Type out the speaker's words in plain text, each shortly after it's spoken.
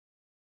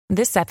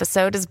This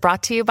episode is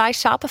brought to you by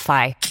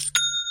Shopify.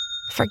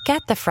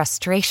 Forget the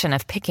frustration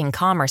of picking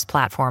commerce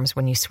platforms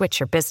when you switch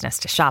your business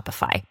to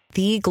Shopify,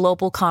 the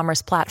global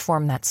commerce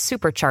platform that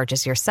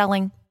supercharges your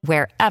selling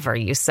wherever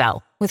you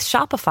sell. With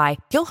Shopify,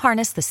 you'll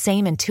harness the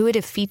same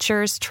intuitive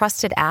features,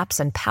 trusted apps,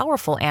 and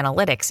powerful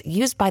analytics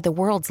used by the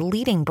world's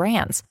leading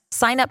brands.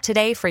 Sign up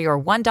today for your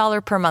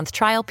 $1 per month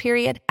trial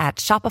period at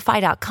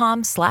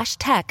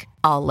shopify.com/tech,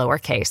 all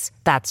lowercase.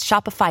 That's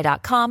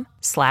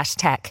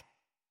shopify.com/tech.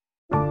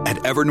 At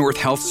Evernorth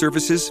Health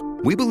Services,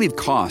 we believe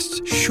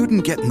costs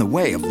shouldn't get in the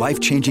way of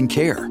life-changing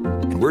care,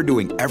 and we're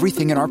doing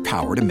everything in our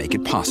power to make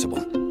it possible.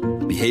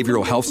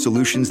 Behavioral health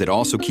solutions that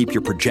also keep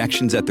your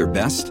projections at their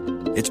best?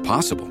 It's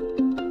possible.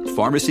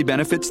 Pharmacy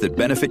benefits that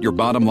benefit your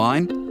bottom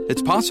line?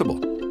 It's possible.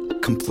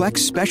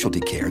 Complex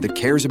specialty care that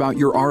cares about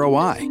your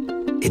ROI?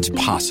 It's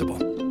possible.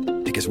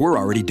 Because we're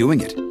already doing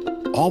it.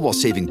 All while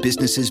saving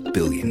businesses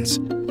billions.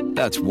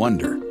 That's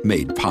Wonder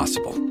made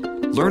possible.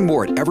 Learn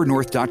more at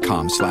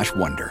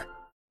evernorth.com/wonder.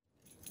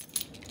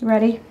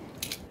 Ready?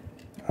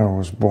 I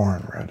was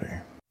born ready.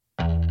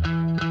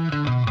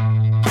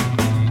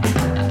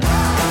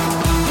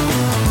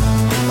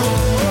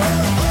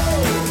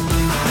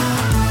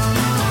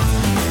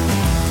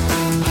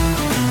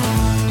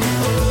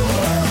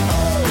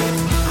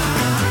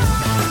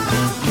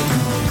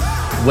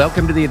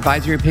 Welcome to the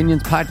Advisory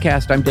Opinions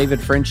Podcast. I'm David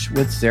French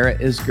with Sarah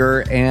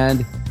Isger,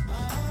 and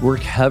we're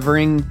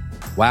covering,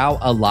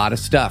 a lot of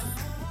stuff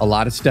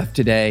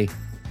today.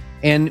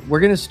 And we're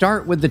going to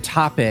start with the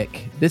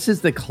topic. This is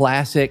the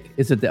classic.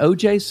 Is it the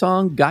OJ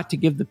song, Got to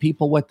Give the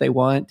People What They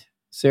Want,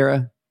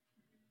 Sarah?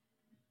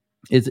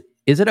 Is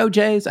it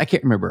OJ's? I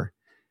can't remember.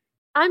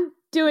 I'm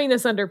doing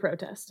this under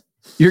protest.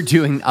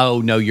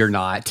 Oh, no, you're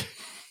not.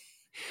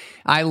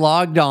 I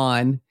logged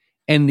on,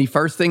 and the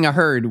first thing I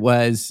heard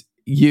was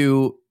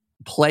you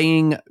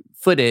playing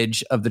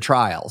footage of the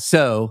trial.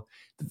 So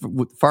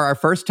for our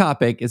first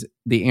topic is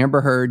the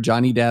Amber Heard,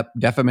 Johnny Depp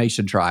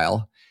defamation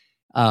trial.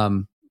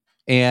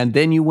 And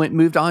then you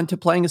moved on to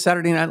playing a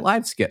Saturday Night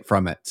Live skit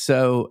from it.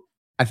 So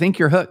I think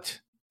you're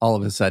hooked all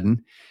of a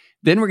sudden.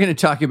 Then we're going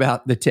to talk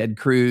about the Ted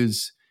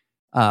Cruz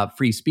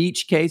free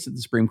speech case at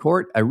the Supreme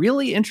Court, a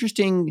really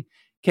interesting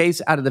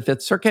case out of the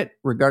Fifth Circuit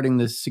regarding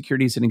the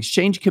Securities and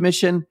Exchange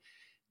Commission.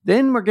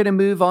 Then we're going to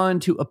move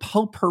on to a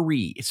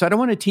potpourri. So I don't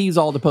want to tease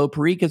all the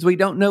potpourri because we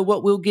don't know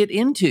what we'll get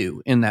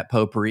into in that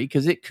potpourri,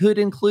 because it could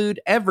include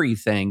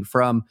everything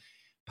from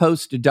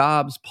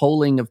post-Dobbs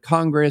polling of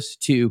Congress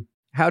to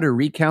how do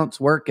recounts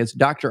work as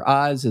Dr.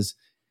 Oz is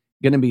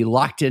going to be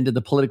locked into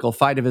the political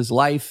fight of his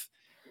life.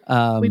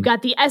 We've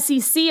got the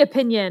SEC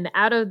opinion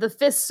out of the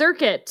Fifth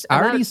Circuit. I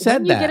already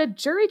said that. You get a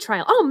jury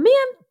trial. Oh,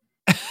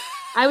 man.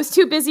 I was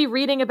too busy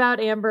reading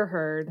about Amber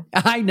Heard.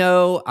 I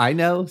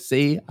know.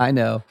 See, I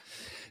know.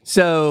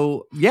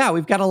 So, yeah,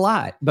 we've got a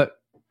lot. But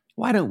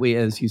why don't we,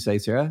 as you say,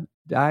 Sarah,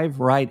 dive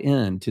right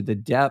into the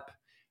Depp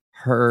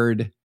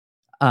Heard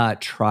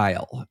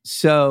trial?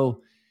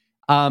 So,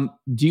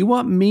 do you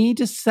want me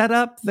to set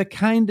up the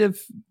kind of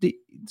the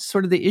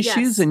issues,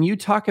 Yes, and you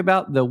talk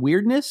about the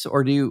weirdness,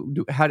 or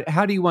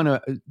how do you want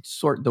to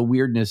sort the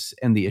weirdness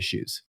and the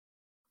issues?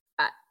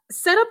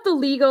 Set up the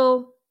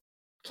legal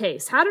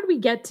case. How did we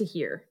get to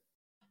here?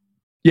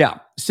 Yeah.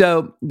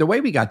 So the way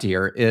we got to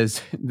here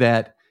is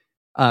that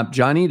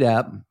Johnny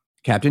Depp,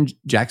 Captain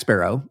Jack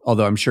Sparrow,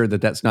 although I'm sure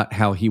that that's not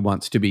how he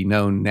wants to be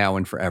known now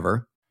and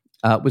forever,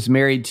 was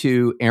married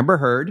to Amber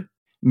Heard,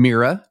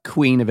 Mira,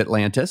 Queen of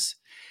Atlantis,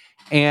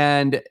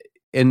 and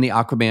in the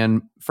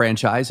Aquaman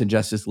franchise and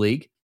Justice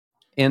League.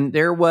 And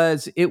it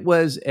was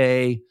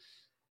a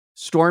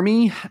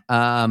stormy,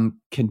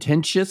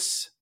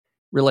 contentious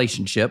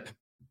relationship.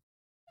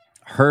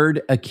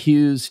 Heard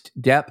accused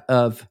Depp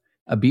of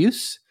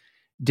abuse.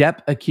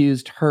 Depp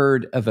accused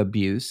Heard of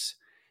abuse.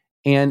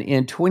 And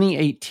in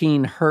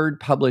 2018, Heard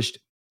published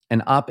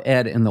an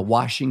op-ed in the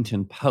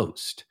Washington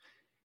Post.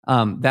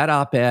 That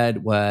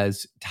op-ed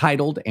was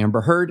titled, Amber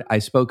Heard, I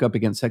spoke up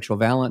against sexual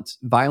violence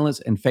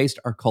and faced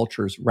our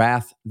culture's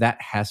wrath. That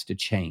has to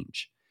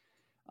change.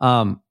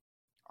 Depp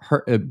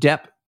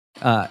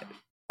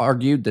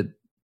argued that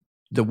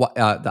the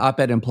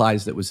op-ed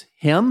implies that it was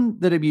him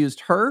that abused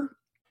her.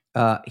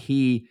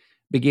 He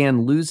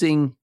began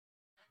losing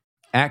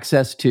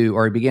access to,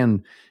 or he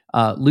began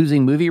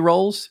losing movie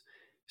roles,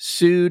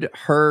 sued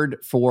Heard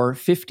for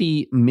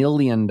 $50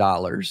 million.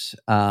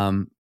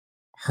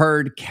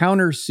 Heard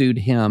countersued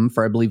him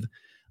for, I believe,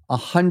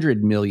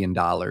 $100 million.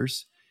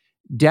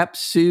 Depp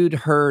sued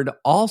Heard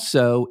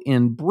also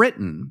in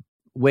Britain,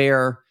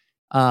 where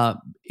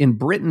in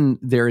Britain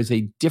there is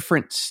a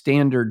different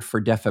standard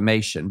for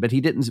defamation. But he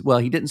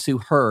didn't sue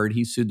Heard.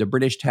 He sued the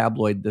British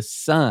tabloid The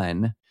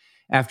Sun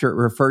after it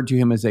referred to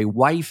him as a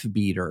wife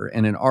beater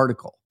in an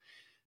article.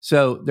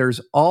 So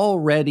there's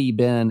already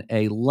been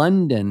a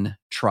London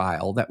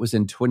trial that was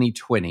in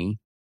 2020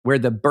 where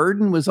the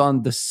burden was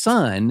on The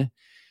Sun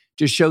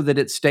to show that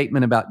its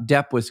statement about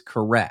Depp was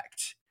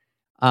correct.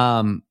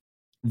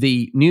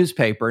 The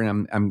newspaper,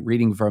 and I'm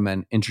reading from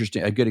a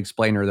good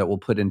explainer that we'll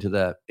put into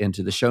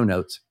the show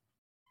notes.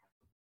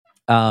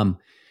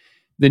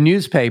 The The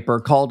newspaper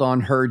called on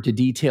her to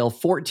detail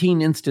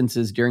 14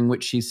 instances during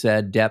which she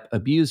said Depp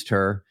abused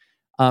her,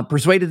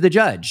 persuaded the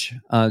judge.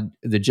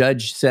 The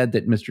judge said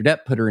that Mr.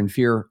 Depp put her in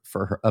fear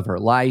of her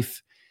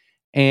life.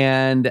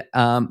 And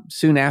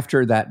soon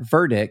after that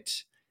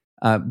verdict,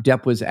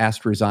 Depp was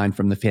asked to resign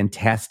from the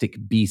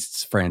Fantastic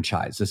Beasts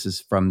franchise. This is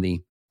from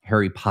the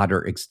Harry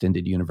Potter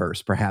extended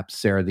universe. Perhaps,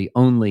 Sarah, the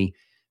only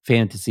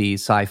fantasy,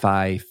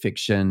 sci-fi,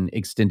 fiction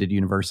extended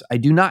universe I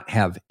do not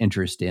have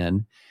interest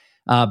in.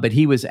 But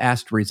he was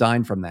asked to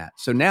resign from that.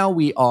 So now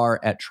we are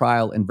at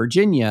trial in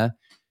Virginia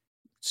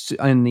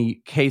in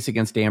the case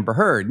against Amber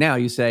Heard. Now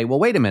you say, well,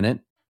 wait a minute.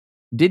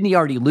 Didn't he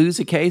already lose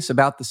a case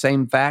about the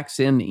same facts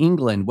in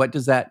England? What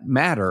does that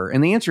matter?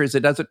 And the answer is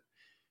it doesn't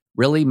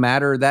really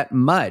matter that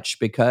much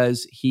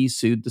because he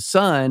sued the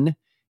Sun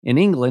in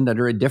England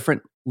under a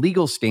different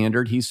legal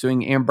standard. He's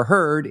suing Amber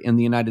Heard in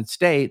the United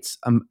States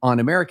on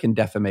American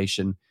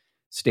defamation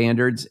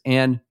standards.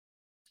 And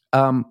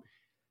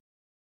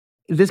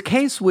this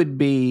case would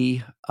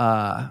be,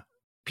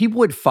 people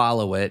would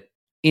follow it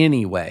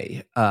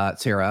anyway,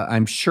 Sarah.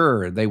 I'm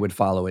sure they would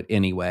follow it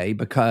anyway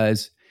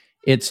because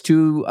it's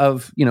two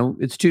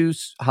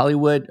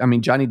Hollywood. I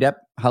mean, Johnny Depp,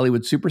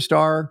 Hollywood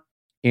superstar,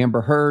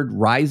 Amber Heard,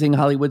 rising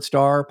Hollywood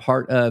star,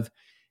 part of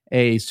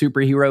a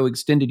superhero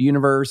extended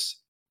universe.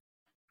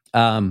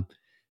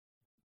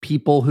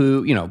 People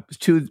who,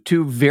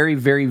 two very,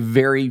 very,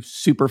 very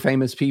super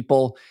famous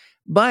people.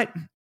 But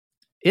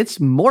it's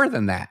more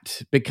than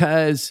that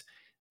because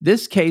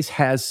this case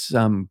has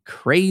some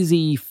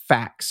crazy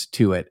facts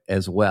to it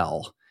as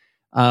well.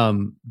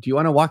 Do you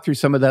want to walk through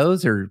some of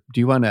those or do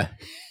you want to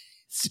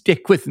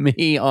stick with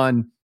me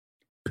on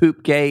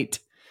Poopgate,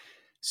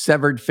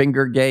 Severed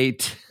Finger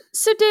Gate?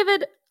 So,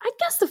 David, I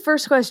guess the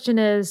first question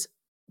is,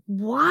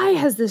 why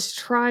has this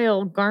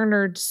trial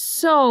garnered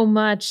so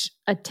much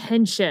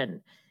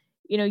attention?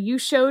 You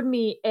showed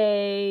me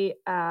a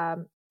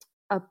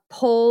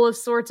poll of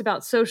sorts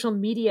about social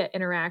media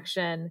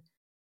interaction,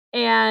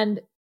 and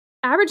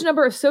average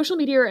number of social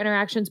media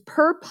interactions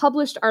per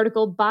published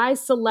article by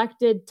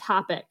selected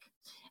topic,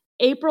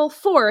 April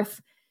 4th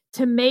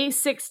to May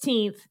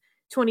 16th,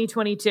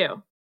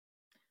 2022.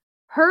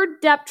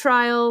 Heard Depp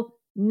trial,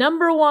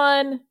 number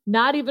one,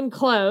 not even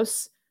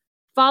close,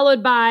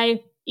 followed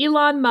by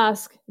Elon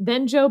Musk,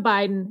 then Joe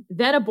Biden,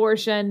 then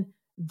abortion,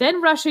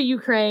 then Russia,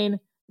 Ukraine,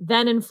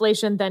 then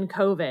inflation, then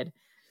COVID.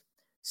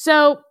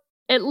 So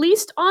at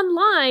least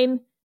online,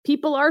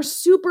 people are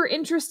super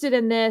interested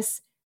in this.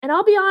 And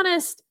I'll be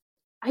honest,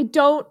 I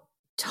don't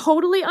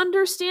totally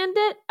understand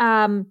it.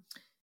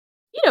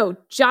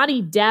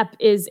 Johnny Depp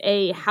is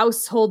a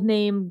household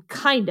name,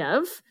 kind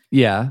of.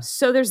 Yeah.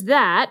 So there's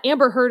that.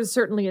 Amber Heard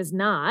certainly is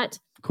not.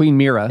 Queen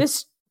Mira.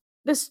 This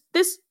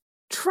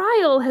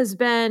trial has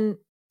been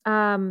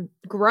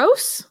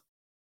gross.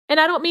 And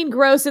I don't mean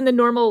gross in the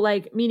normal,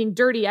 meaning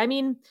dirty. I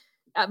mean,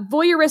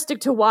 voyeuristic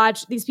to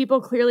watch. These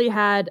people clearly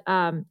had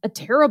a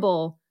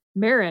terrible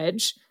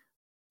marriage.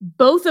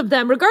 Both of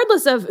them,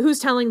 regardless of who's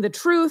telling the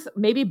truth,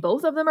 maybe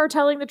both of them are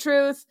telling the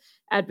truth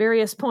at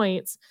various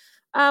points.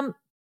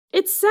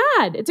 It's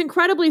sad. It's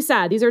incredibly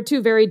sad. These are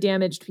two very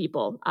damaged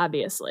people,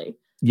 obviously.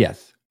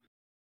 Yes.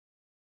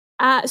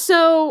 Set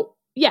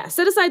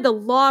aside the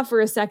law for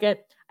a second.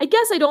 I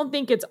guess I don't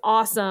think it's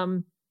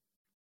awesome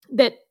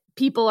that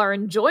people are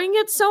enjoying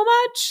it so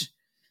much.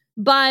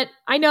 But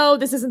I know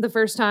this isn't the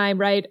first time,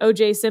 right?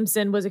 O.J.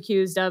 Simpson was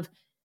accused of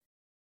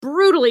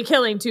brutally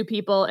killing two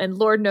people, and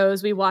Lord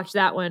knows we watched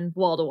that one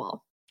wall to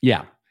wall.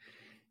 Yeah.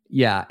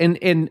 Yeah.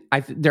 And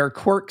there are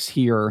quirks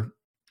here.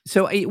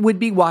 So it would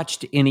be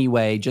watched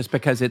anyway, just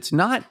because it's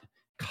not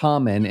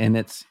common and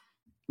it's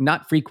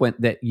not frequent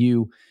that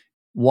you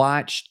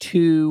watch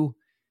two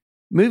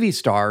movie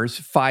stars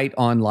fight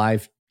on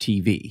live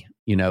TV.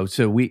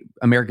 So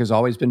America's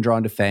always been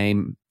drawn to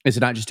fame. It's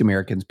not just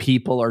Americans.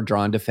 People are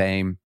drawn to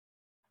fame.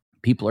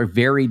 People are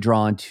very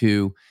drawn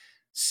to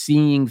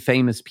seeing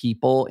famous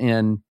people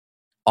in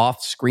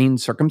off-screen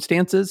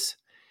circumstances.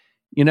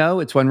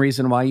 It's one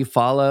reason why you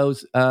follow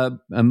a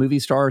movie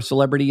star or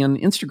celebrity on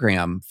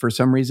Instagram. For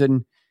some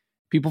reason,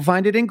 people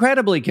find it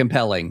incredibly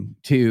compelling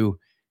to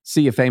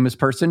see a famous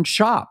person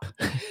shop,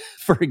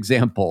 for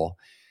example.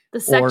 The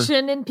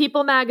section in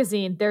People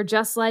magazine, they're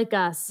just like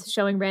us,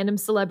 showing random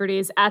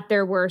celebrities at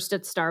their worst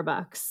at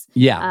Starbucks.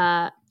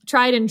 Yeah.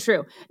 Tried and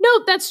true.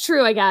 No, that's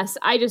true, I guess.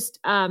 I just,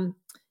 I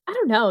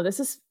don't know. This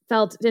is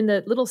felt in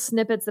the little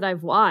snippets that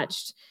I've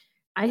watched.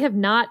 I have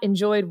not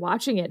enjoyed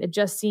watching it. It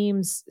just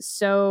seems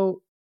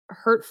so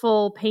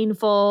hurtful,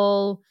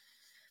 painful.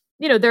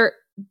 They're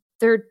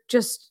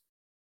just,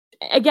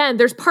 again,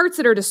 there's parts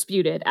that are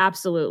disputed.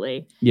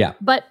 Absolutely. Yeah.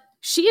 But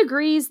she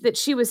agrees that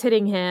she was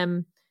hitting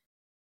him.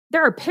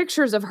 There are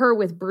pictures of her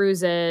with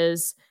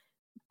bruises.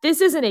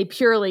 This isn't a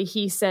purely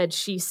he said,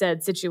 she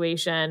said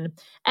situation.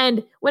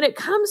 And when it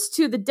comes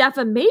to the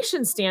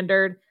defamation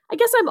standard, I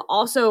guess I'm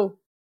also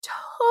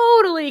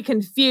totally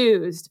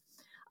confused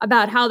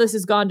about how this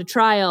has gone to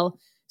trial.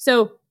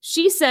 So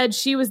she said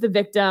she was the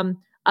victim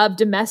of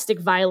domestic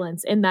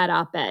violence in that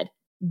op-ed.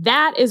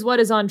 That is what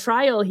is on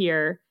trial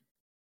here.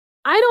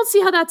 I don't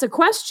see how that's a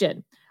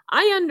question.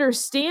 I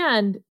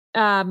understand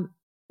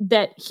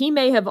that he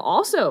may have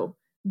also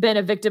been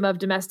a victim of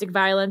domestic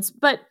violence,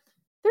 but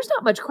there's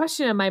not much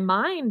question in my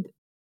mind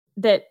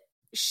that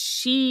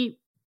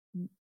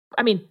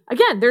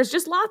again, there's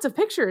just lots of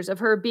pictures of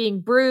her being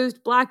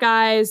bruised, black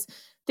eyes,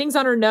 things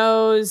on her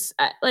nose.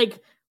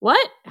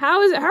 What?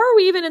 How are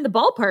we even in the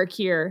ballpark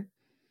here?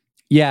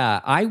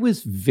 Yeah, I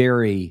was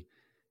very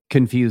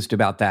confused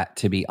about that,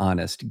 to be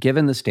honest,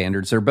 given the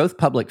standards. They're both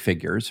public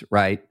figures,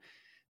 right?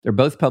 They're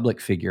both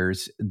public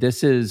figures.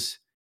 This is,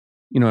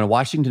 a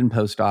Washington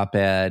Post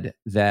op-ed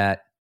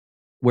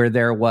where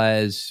there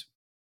was,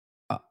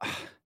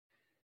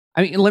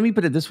 let me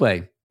put it this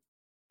way.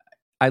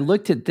 I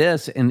looked at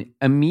this and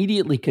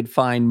immediately could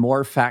find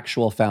more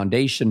factual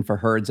foundation for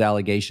Heard's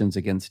allegations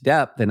against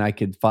Depp than I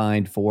could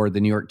find for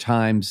the New York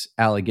Times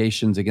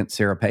allegations against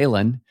Sarah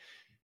Palin.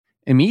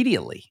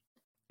 Immediately.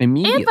 And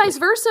vice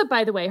versa,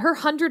 by the way. Her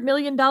 $100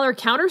 million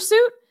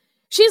countersuit,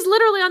 she's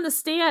literally on the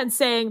stand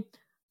saying,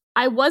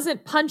 I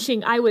wasn't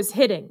punching, I was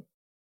hitting.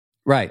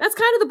 Right. That's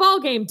kind of the ball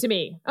game to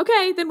me.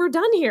 Okay, then we're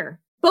done here.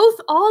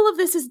 All of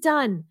this is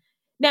done.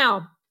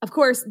 Now, of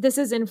course, this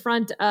is in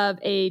front of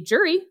a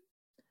jury.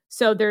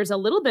 So there's a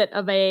little bit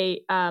of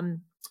a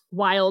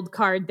wild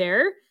card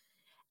there.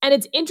 And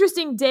it's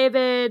interesting,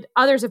 David,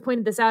 others have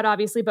pointed this out,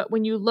 obviously, but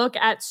when you look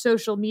at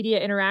social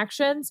media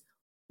interactions,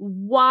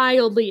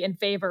 wildly in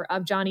favor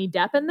of Johnny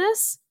Depp in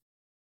this.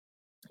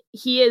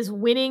 He is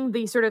winning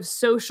the sort of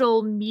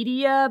social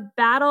media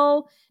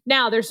battle.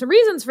 Now, there's some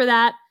reasons for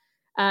that.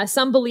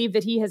 Some believe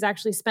that he has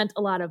actually spent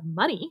a lot of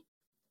money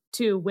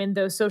to win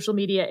those social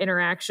media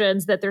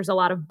interactions, that there's a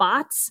lot of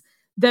bots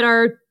that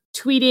are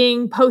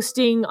tweeting,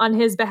 posting on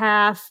his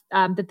behalf,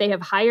 that they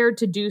have hired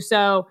to do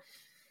so.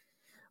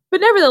 But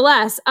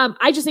nevertheless,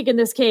 I just think in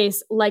this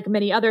case, like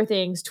many other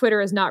things,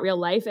 Twitter is not real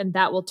life, and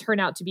that will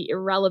turn out to be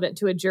irrelevant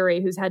to a jury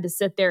who's had to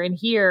sit there and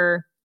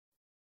hear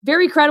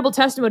very credible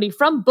testimony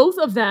from both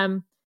of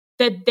them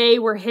that they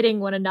were hitting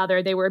one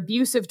another, they were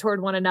abusive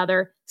toward one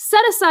another.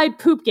 Set aside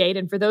Poopgate,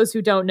 and for those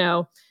who don't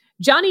know,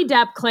 Johnny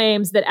Depp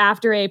claims that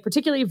after a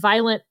particularly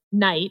violent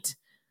night,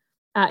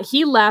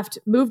 he left,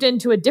 moved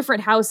into a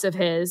different house of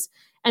his,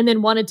 and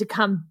then wanted to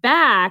come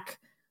back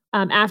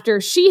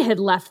after she had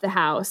left the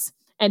house.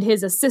 And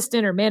his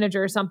assistant or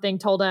manager or something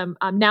told him,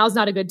 now's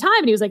not a good time.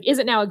 And he was like, is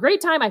it now a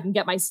great time? I can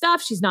get my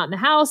stuff. She's not in the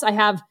house. I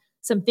have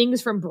some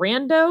things from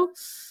Brando.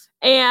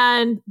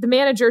 And the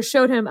manager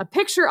showed him a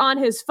picture on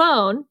his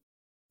phone,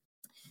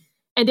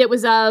 and it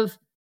was of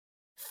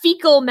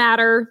fecal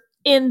matter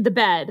in the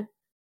bed.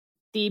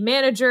 The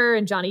manager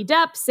and Johnny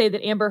Depp say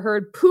that Amber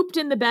Heard pooped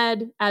in the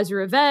bed as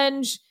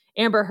revenge.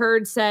 Amber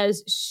Heard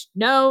says,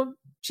 no,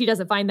 she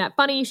doesn't find that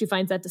funny. She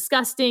finds that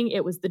disgusting.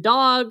 It was the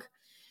dog.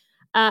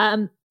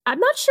 I'm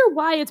not sure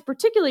why it's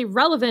particularly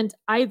relevant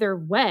either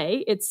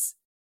way. It's,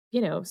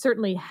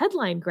 certainly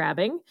headline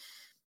grabbing.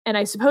 And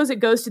I suppose it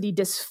goes to the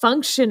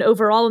dysfunction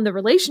overall in the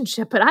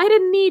relationship, but I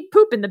didn't need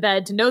poop in the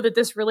bed to know that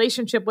this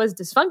relationship was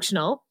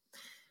dysfunctional.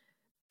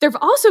 There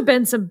have also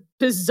been some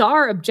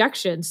bizarre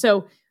objections.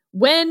 So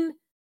when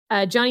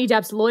Johnny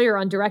Depp's lawyer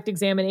on direct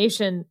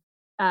examination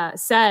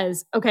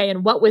says, okay,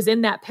 and what was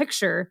in that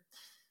picture,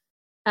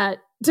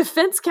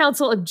 defense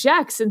counsel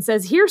objects and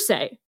says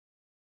hearsay.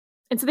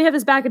 And so they have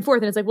this back and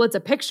forth, and it's like, well, it's a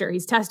picture.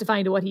 He's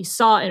testifying to what he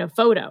saw in a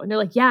photo. And they're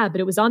like, yeah,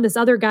 but it was on this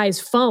other guy's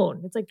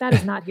phone. It's like, that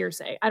is not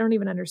hearsay. I don't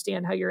even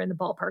understand how you're in the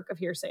ballpark of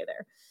hearsay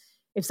there.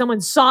 If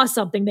someone saw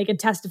something, they can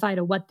testify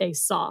to what they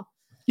saw.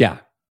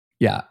 Yeah.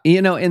 Yeah.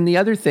 And the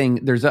other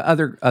thing, there's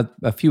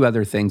a few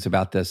other things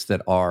about this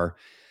that are,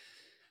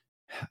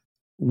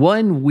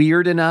 one,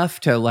 weird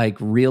enough to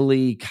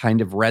really kind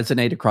of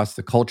resonate across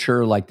the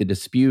culture, like the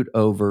dispute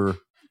over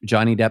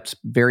Johnny Depp's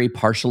very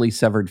partially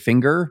severed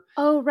finger.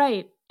 Oh,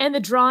 right. And the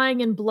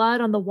drawing in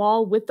blood on the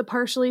wall with the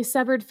partially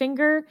severed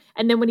finger.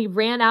 And then when he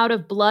ran out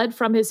of blood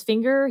from his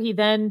finger, he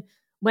then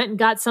went and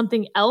got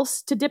something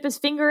else to dip his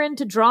finger in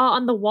to draw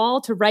on the wall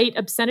to write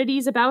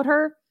obscenities about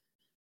her.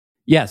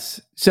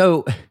 Yes.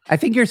 So I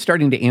think you're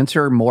starting to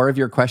answer more of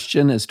your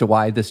question as to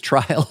why this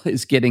trial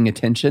is getting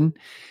attention.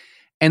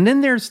 And then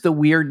there's the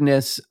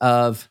weirdness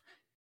of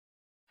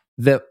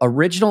the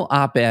original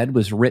op-ed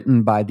was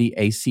written by the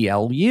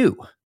ACLU.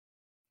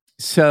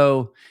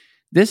 So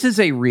this is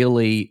a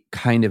really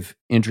kind of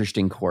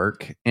interesting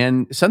quirk,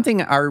 and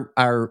something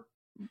our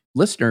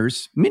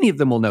listeners, many of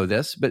them will know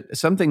this, but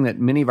something that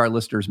many of our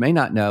listeners may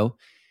not know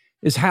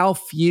is how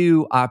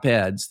few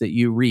op-eds that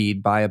you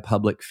read by a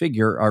public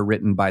figure are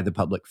written by the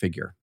public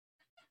figure.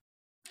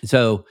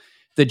 So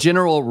the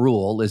general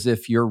rule is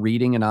if you're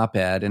reading an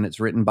op-ed and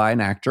it's written by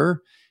an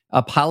actor,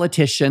 a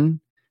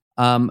politician,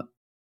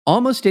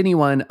 almost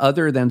anyone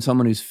other than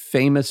someone who's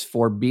famous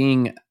for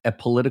being a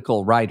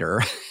political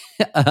writer,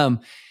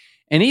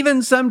 and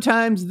even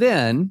sometimes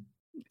then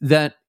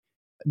that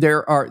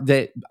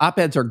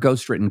op-eds are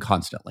ghostwritten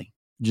constantly,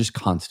 just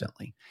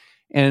constantly.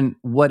 And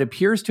what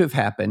appears to have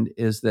happened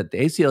is that the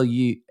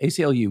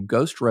ACLU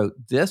ghostwrote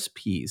this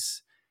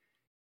piece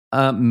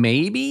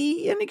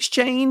maybe in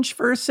exchange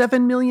for a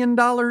 $7 million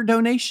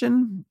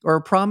donation or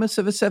a promise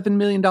of a $7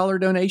 million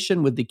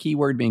donation, with the key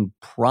word being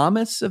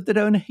promise of the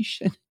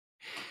donation,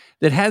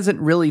 that hasn't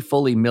really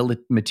fully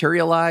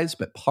materialized,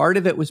 but part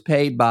of it was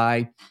paid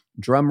by,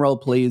 drumroll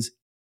please,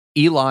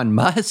 Elon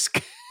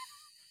Musk.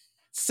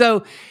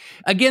 So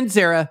again,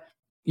 Sarah,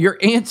 you're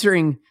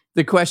answering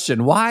the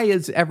question, why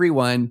is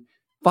everyone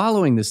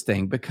following this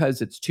thing?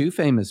 Because it's two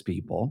famous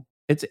people.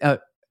 It's an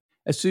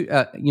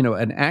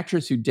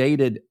actress who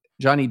dated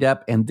Johnny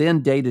Depp and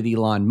then dated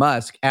Elon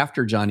Musk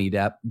after Johnny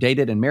Depp,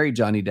 dated and married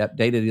Johnny Depp,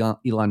 dated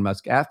Elon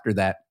Musk after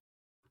that.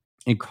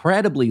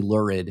 Incredibly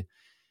lurid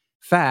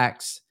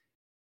facts.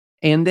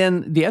 And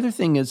then the other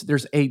thing is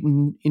there's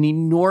an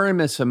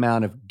enormous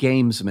amount of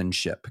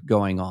gamesmanship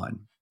going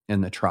on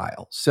in the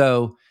trial.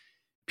 So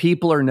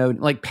people are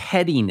noting, like,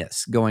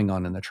 pettiness going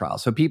on in the trial.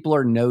 So people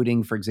are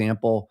noting, for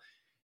example,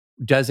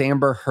 does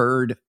Amber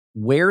Heard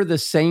wear the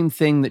same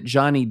thing that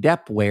Johnny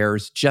Depp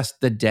wears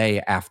just the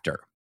day after?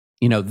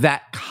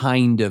 That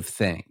kind of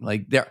thing.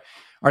 Like,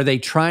 are they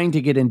trying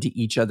to get into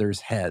each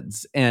other's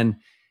heads? And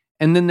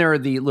then there are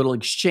the little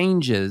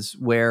exchanges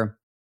where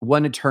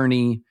one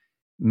attorney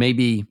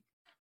maybe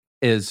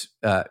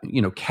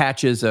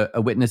catches a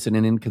witness in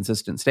an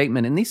inconsistent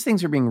statement. And these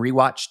things are being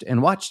rewatched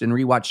and watched and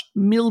rewatched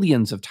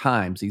millions of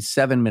times, these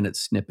 7-minute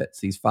snippets,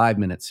 these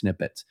 5-minute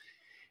snippets.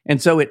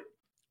 And so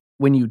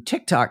when you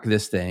TikTok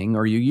this thing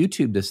or you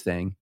YouTube this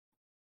thing,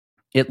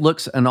 it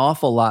looks an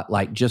awful lot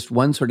like just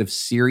one sort of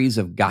series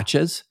of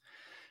gotchas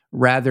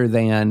rather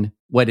than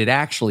what it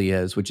actually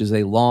is, which is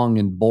a long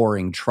and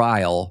boring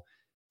trial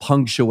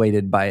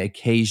punctuated by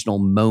occasional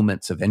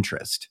moments of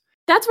interest.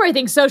 That's where I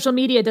think social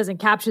media doesn't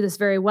capture this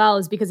very well,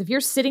 is because if you're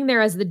sitting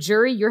there as the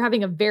jury, you're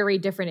having a very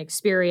different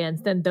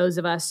experience than those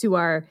of us who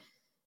are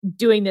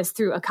doing this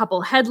through a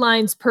couple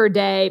headlines per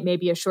day,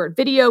 maybe a short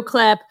video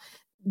clip.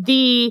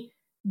 The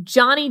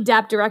Johnny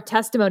Depp direct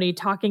testimony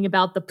talking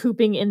about the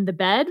pooping in the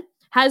bed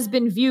has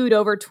been viewed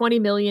over 20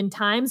 million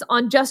times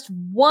on just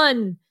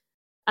one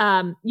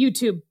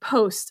YouTube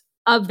post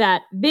of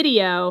that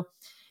video.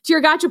 To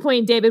your gotcha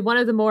point, David, one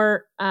of the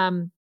more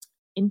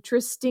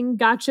interesting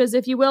gotchas,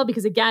 if you will,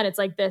 because again, it's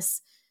like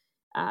this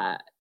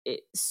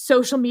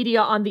social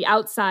media on the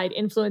outside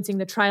influencing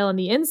the trial on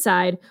the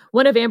inside.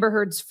 One of Amber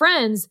Heard's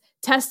friends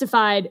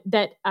testified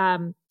that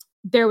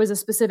there was a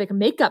specific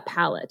makeup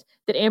palette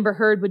that Amber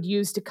Heard would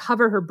use to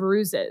cover her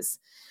bruises.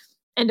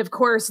 And of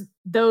course,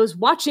 those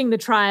watching the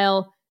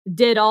trial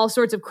did all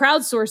sorts of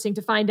crowdsourcing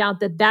to find out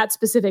that that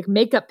specific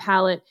makeup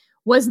palette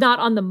was not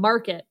on the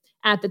market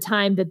at the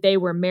time that they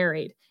were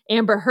married.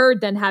 Amber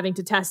Heard then having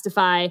to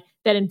testify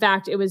that, in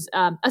fact, it was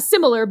a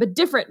similar but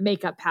different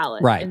makeup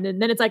palette. Right. And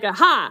then it's like,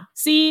 aha,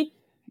 see?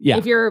 Yeah.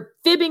 If you're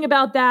fibbing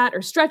about that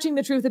or stretching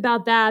the truth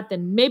about that,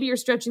 then maybe you're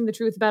stretching the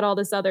truth about all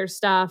this other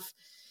stuff.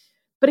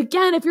 But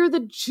again, if you're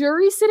the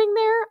jury sitting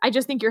there, I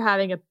just think you're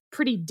having a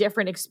pretty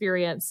different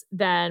experience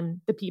than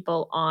the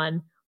people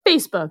on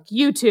Facebook,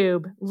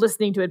 YouTube,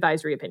 listening to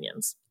advisory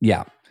opinions.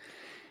 Yeah.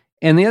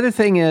 And the other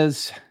thing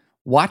is,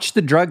 watch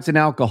the drugs and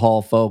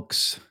alcohol,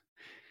 folks,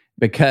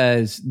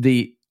 because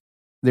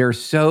there are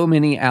so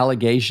many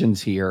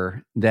allegations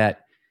here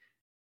that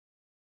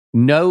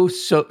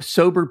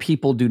sober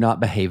people do not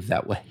behave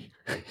that way.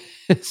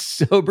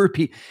 Sober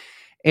people.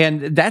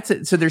 And that's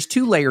it. So there's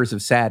two layers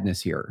of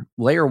sadness here.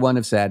 Layer one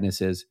of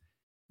sadness is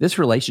this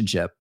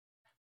relationship.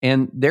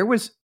 And there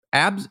was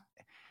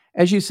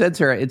as you said,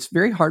 Sarah, it's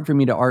very hard for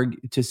me to argue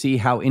to see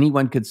how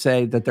anyone could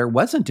say that there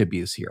wasn't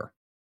abuse here.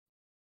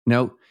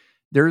 No,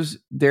 there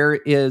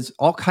is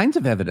all kinds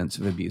of evidence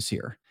of abuse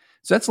here.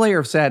 So that's layer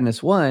of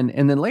sadness one.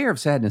 And then layer of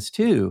sadness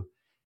two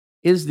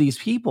is these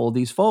people,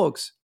 these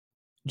folks,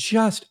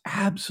 just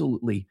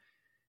absolutely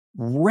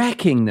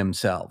wrecking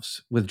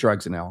themselves with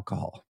drugs and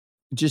alcohol.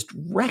 Just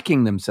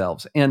wrecking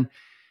themselves. And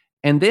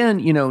then,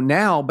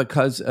 now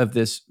because of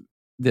this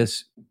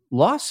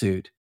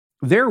lawsuit,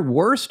 their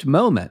worst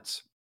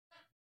moments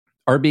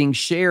are being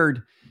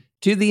shared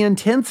to the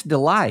intense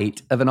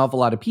delight of an awful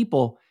lot of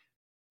people.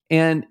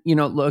 And,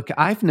 look,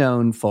 I've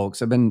known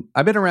folks, I've been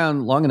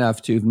around long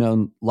enough to have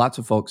known lots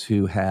of folks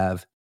who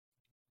have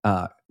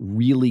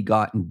really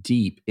gotten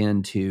deep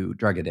into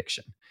drug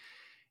addiction.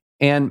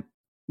 And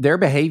their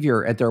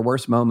behavior at their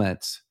worst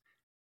moments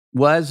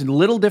was a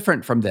little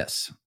different from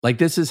this. Like,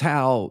 this is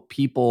how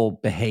people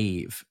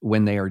behave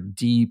when they are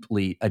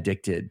deeply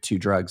addicted to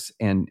drugs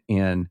and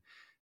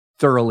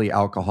thoroughly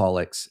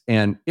alcoholics.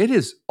 And it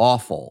is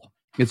awful.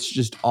 It's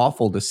just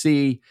awful to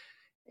see.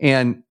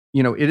 And,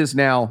 it is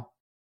now,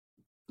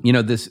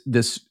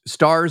 this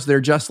stars, they're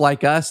just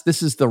like us.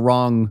 This is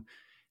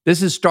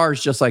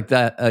stars just like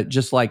that,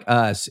 just like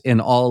us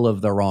in all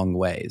of the wrong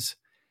ways.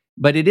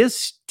 But it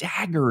is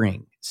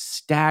staggering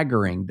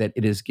that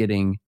it is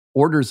getting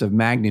orders of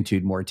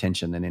magnitude more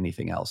attention than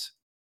anything else,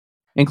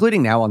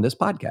 including now on this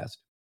podcast.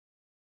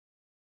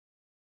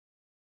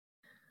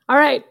 All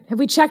right. Have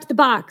we checked the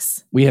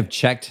box? We have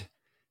checked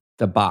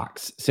the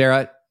box.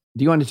 Sarah,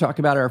 do you want to talk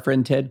about our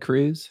friend Ted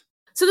Cruz?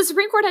 So the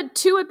Supreme Court had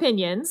two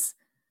opinions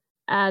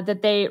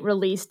that they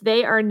released,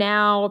 they are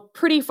now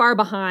pretty far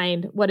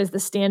behind what is the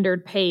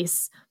standard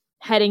pace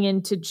heading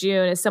into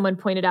June. As someone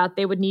pointed out,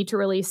 they would need to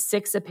release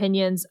 6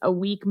 opinions a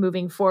week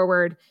moving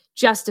forward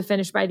just to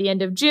finish by the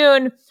end of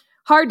June.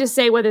 Hard to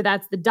say whether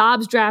that's the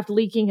Dobbs draft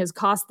leaking has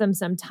cost them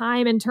some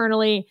time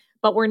internally,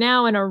 but we're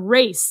now in a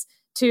race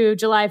to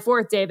July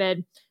 4th,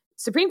 David.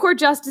 Supreme Court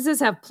justices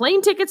have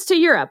plane tickets to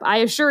Europe, I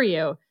assure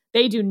you.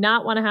 They do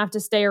not want to have to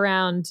stay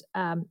around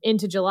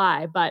into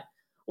July, but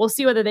we'll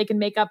see whether they can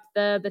make up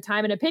the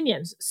time and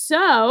opinions.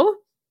 So,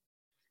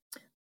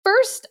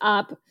 first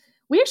up,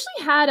 we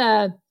actually had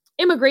a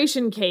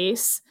immigration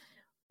case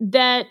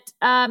that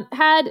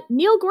had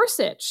Neil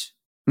Gorsuch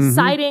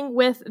siding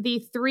with the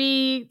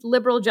 3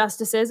 liberal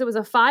justices. It was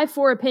a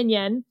 5-4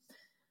 opinion.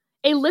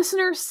 A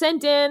listener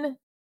sent in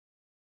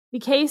the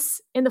case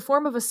in the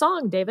form of a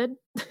song, David.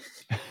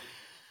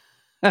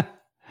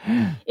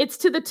 It's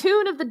to the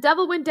tune of The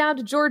Devil Went Down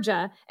to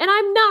Georgia, and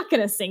I'm not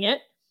going to sing it.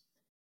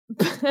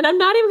 And I'm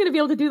not even going to be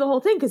able to do the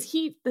whole thing because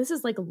this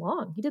is like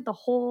long. He did the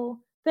whole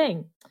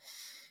thing.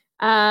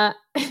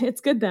 It's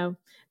good though.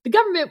 The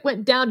government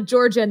went down to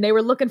Georgia and they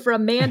were looking for a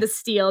man to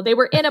steal. They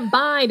were in a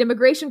bind.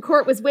 Immigration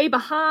court was way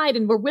behind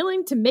and were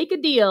willing to make a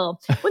deal.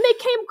 When they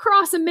came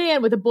across a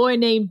man with a boy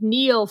named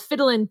Neil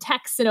fiddling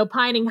texts and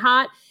opining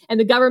hot, and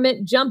the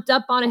government jumped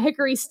up on a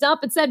hickory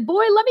stump and said,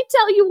 "Boy, let me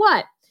tell you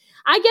what.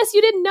 I guess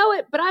you didn't know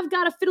it, but I've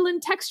got a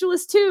fiddling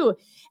textualist too.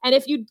 And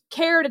if you'd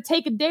care to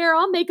take a dare,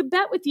 I'll make a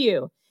bet with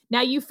you. Now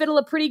you fiddle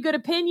a pretty good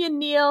opinion,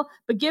 Neil,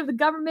 but give the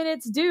government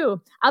its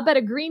due. I'll bet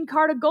a green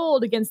card of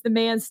gold against the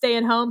man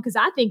staying home because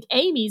I think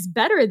Amy's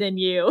better than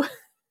you."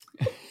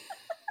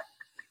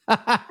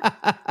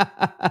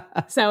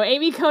 So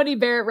Amy Coney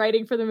Barrett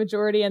writing for the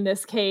majority in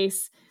this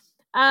case,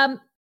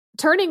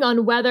 turning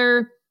on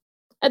whether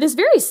this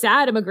very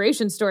sad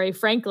immigration story,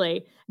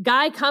 frankly,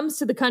 guy comes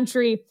to the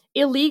country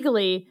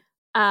illegally,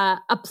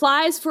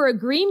 applies for a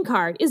green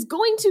card, is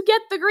going to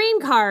get the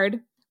green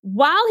card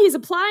while he's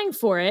applying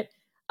for it,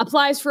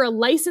 applies for a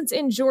license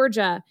in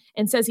Georgia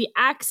and says he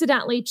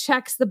accidentally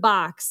checks the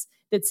box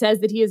that says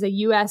that he is a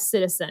U.S.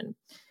 citizen.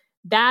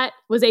 That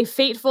was a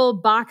fateful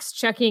box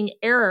checking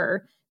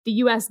error. The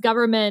U.S.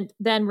 government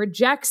then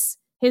rejects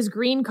his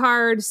green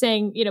card,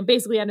 saying,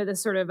 basically under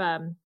this sort of,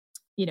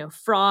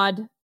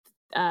 fraud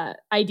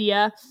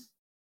idea.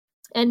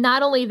 And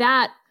not only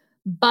that,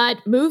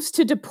 but moves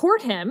to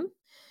deport him.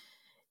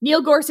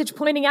 Neil Gorsuch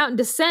pointing out in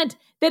dissent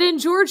that in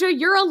Georgia,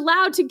 you're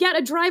allowed to get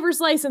a driver's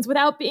license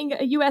without being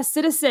a U.S.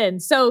 citizen.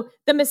 So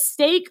the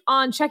mistake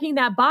on checking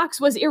that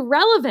box was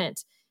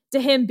irrelevant to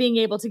him being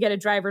able to get a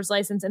driver's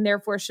license and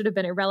therefore should have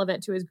been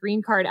irrelevant to his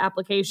green card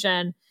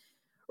application.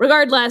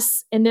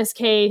 Regardless, in this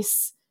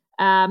case,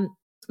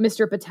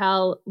 Mr.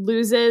 Patel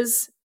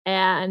loses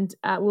and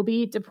will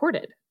be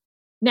deported.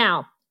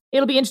 Now,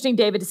 it'll be interesting,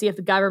 David, to see if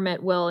the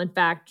government will, in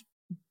fact,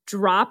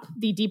 drop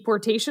the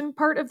deportation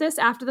part of this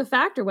after the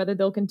fact or whether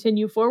they'll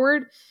continue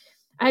forward.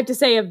 I have to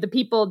say, of the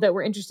people that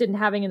we're interested in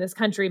having in this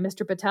country,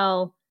 Mr.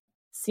 Patel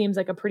seems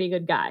like a pretty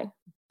good guy,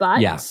 but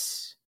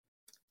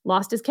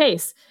lost his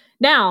case.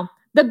 Now,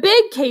 the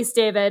big case,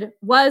 David,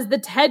 was the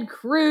Ted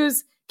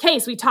Cruz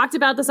case. We talked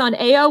about this on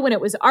AO when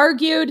it was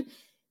argued.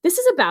 This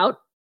is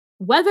about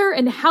whether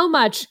and how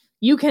much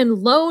you can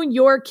loan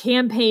your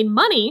campaign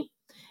money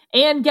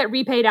and get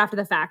repaid after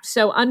the fact.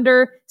 So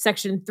under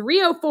Section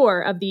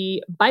 304 of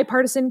the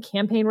Bipartisan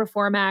Campaign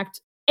Reform Act,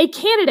 a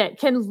candidate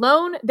can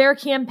loan their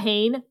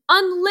campaign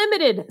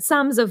unlimited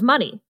sums of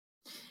money,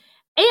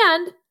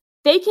 and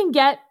they can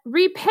get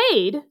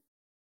repaid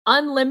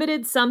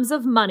unlimited sums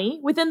of money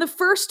within the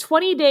first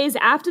 20 days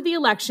after the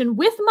election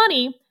with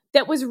money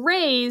that was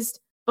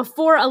raised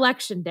before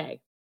Election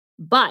Day.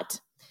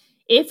 But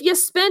if you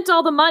spent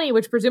all the money,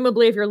 which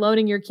presumably if you're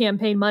loaning your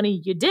campaign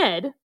money, you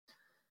did,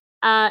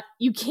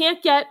 you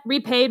can't get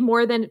repaid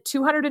more than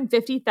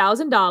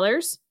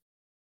 $250,000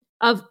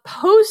 of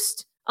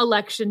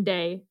post-election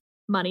day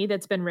money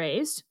that's been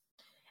raised.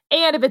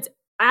 And if it's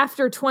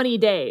after 20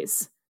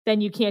 days,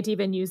 then you can't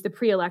even use the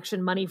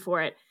pre-election money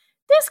for it.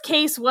 This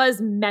case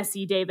was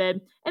messy,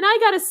 David. And I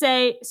gotta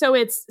say, so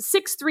it's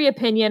 6-3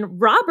 opinion.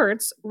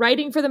 Roberts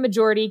writing for the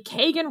majority,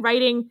 Kagan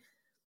writing,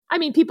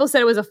 people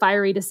said it was a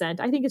fiery dissent.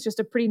 I think it's just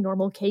a pretty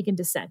normal Kagan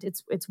dissent.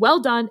 It's well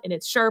done and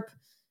it's sharp,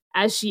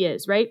 as she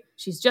is, right?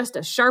 She's just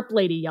a sharp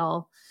lady,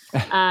 y'all.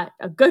 A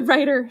good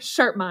writer,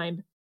 sharp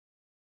mind.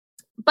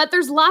 But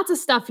there's lots of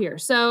stuff here.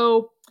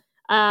 So,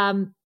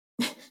 Roberts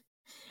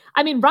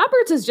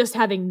is just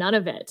having none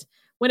of it.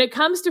 When it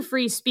comes to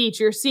free speech,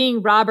 you're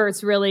seeing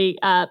Roberts really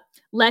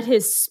let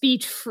his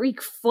speech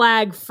freak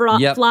flag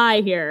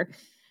fly here.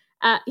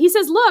 He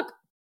says, look,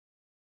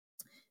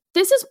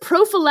 this is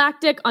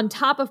prophylactic on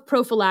top of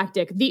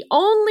prophylactic. The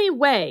only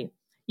way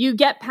you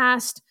get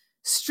past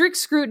strict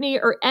scrutiny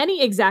or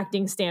any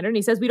exacting standard, and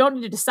he says we don't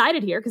need to decide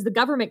it here because the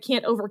government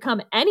can't overcome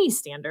any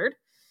standard,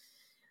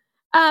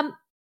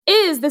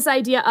 is this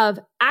idea of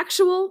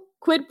actual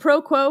quid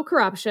pro quo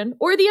corruption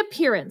or the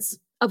appearance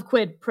of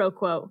quid pro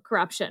quo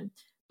corruption.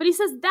 But he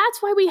says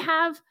that's why we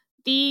have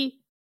the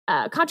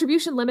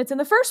contribution limits in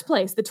the first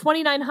place, the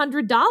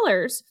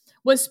 $2,900,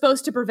 was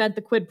supposed to prevent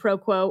the quid pro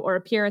quo or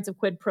appearance of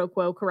quid pro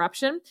quo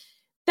corruption.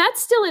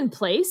 That's still in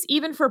place,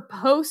 even for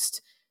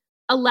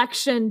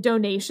post-election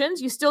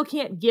donations. You still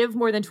can't give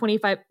more than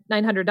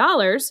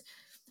 $2,900.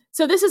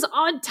 So this is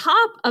on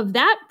top of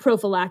that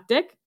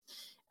prophylactic.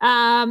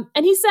 And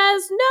he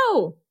says,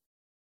 no,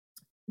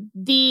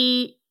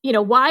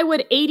 why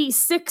would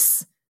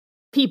 86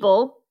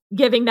 people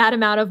giving that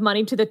amount of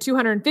money to the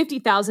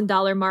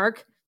 $250,000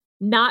 mark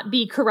not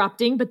be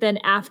corrupting? But then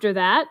after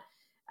that,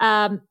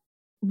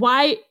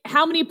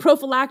 how many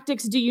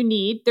prophylactics do you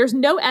need? There's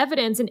no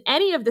evidence in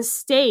any of the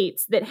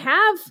states that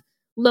have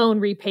loan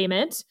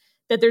repayment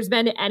that there's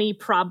been any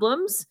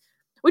problems,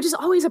 which is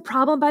always a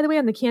problem, by the way,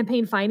 on the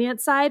campaign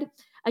finance side.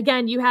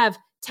 Again, you have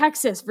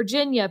Texas,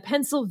 Virginia,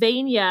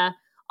 Pennsylvania,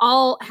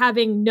 all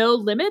having no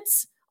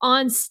limits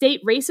on state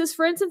races,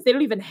 for instance. They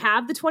don't even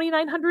have the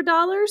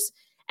 $2,900.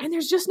 And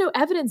there's just no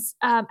evidence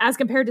as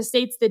compared to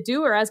states that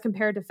do, or as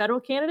compared to federal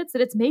candidates,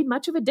 that it's made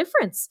much of a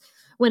difference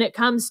when it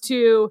comes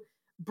to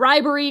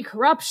bribery,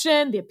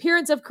 corruption, the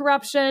appearance of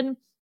corruption.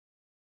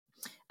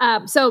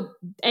 So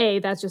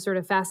that's just sort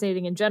of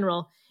fascinating in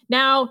general.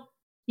 Now,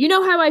 you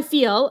know how I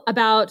feel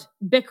about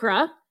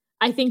BICRA.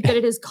 I think that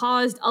it has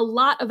caused a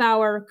lot of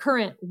our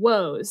current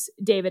woes,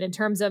 David, in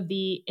terms of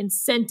the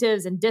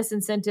incentives and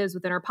disincentives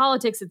within our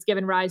politics. It's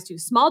given rise to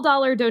small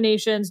dollar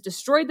donations,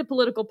 destroyed the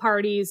political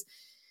parties,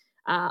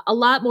 a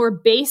lot more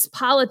base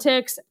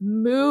politics,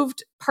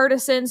 moved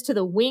partisans to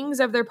the wings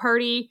of their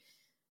party.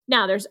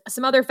 Now, there's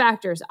some other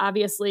factors.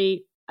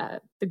 Obviously,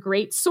 the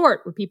great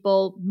sort, where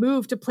people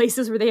move to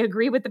places where they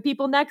agree with the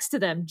people next to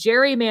them,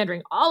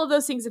 gerrymandering, all of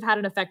those things have had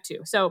an effect too.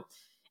 So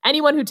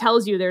anyone who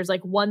tells you there's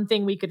like one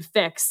thing we could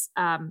fix,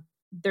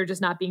 they're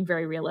just not being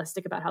very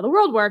realistic about how the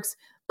world works.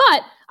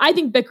 But I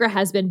think BICRA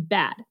has been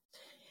bad.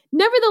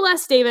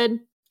 Nevertheless, David,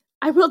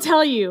 I will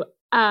tell you,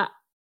 I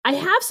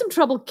have some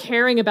trouble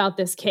caring about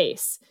this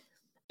case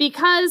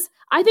because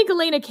I think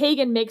Elena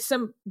Kagan makes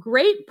some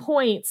great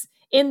points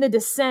in the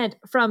dissent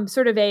from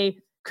sort of a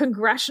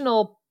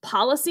congressional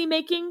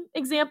policymaking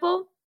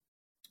example.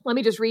 Let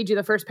me just read you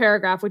the first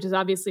paragraph, which is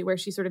obviously where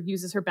she sort of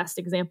uses her best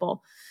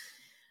example.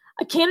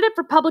 A candidate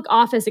for public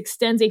office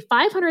extends a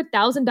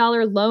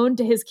 $500,000 loan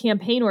to his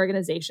campaign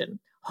organization,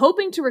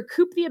 hoping to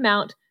recoup the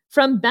amount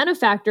from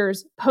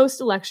benefactors'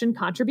 post-election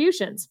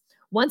contributions.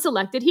 Once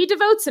elected, he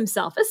devotes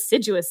himself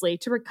assiduously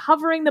to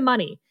recovering the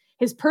money.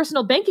 His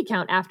personal bank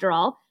account, after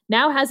all,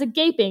 now has a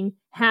gaping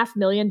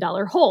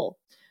 $500,000 hole.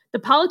 The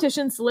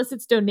politician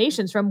solicits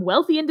donations from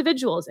wealthy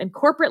individuals and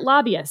corporate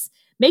lobbyists,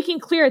 making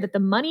clear that the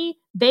money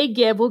they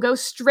give will go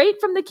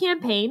straight from the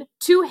campaign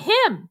to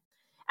him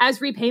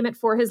as repayment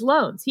for his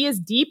loans. He is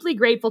deeply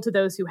grateful to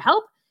those who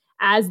help,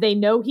 as they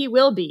know he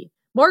will be,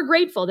 more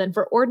grateful than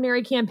for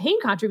ordinary campaign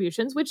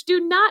contributions, which do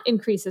not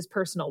increase his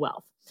personal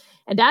wealth.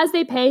 And as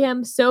they pay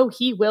him, so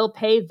he will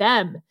pay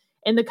them.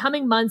 In the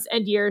coming months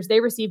and years, they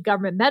receive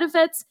government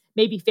benefits,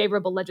 maybe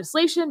favorable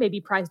legislation,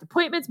 maybe prized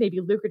appointments, maybe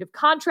lucrative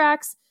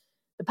contracts.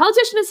 The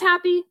politician is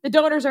happy. The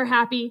donors are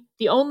happy.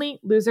 The only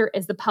loser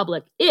is the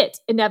public. It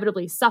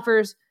inevitably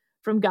suffers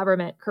from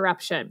government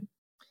corruption.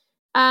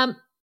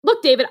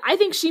 Look, David, I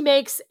think she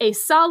makes a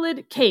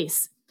solid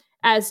case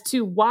as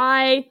to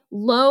why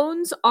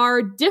loans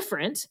are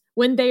different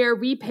when they are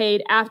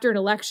repaid after an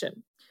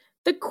election.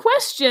 The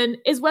question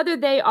is whether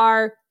they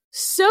are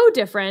so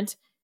different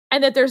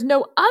and that there's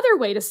no other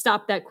way to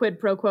stop that quid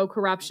pro quo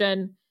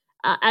corruption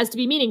as to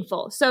be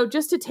meaningful. So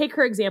just to take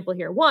her example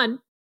here, one,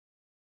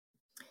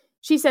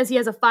 she says he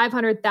has a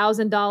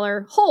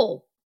 $500,000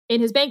 hole in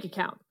his bank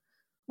account.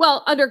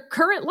 Well, under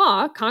current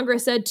law,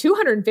 Congress said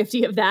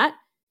 250 of that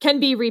can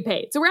be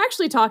repaid. So we're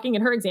actually talking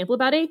in her example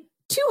about a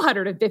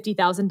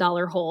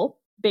 $250,000 hole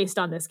based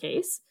on this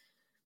case.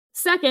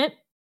 Second,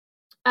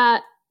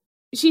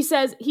 she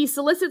says he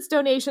solicits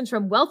donations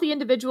from wealthy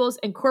individuals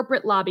and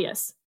corporate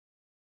lobbyists.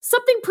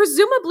 Something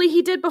presumably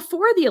he did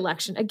before the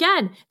election.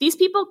 Again, these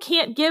people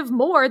can't give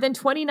more than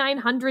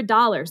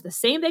 $2,900. The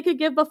same they could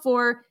give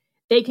before,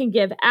 they can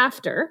give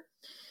after.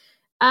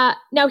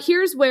 Now,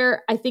 here's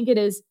where I think it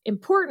is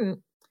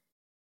important.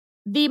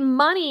 The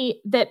money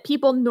that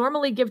people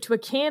normally give to a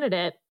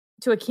candidate,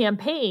 to a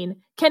campaign,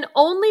 can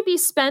only be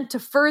spent to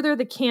further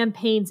the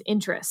campaign's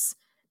interests.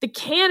 The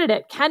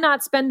candidate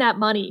cannot spend that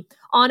money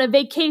on a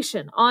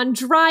vacation, on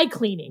dry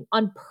cleaning,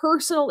 on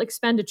personal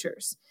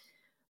expenditures.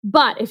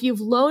 But if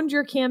you've loaned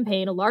your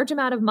campaign a large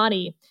amount of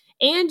money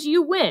and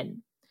you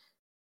win,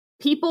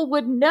 people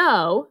would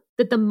know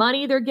that the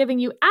money they're giving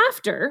you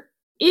after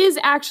is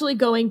actually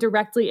going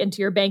directly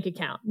into your bank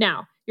account.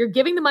 Now, you're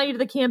giving the money to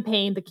the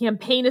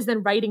campaign is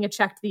then writing a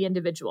check to the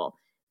individual.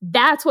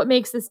 That's what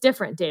makes this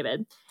different,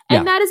 David.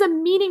 And that is a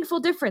meaningful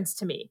difference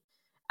to me.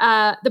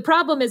 The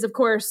problem is, of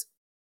course,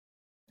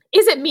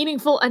 is it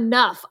meaningful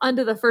enough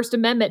under the First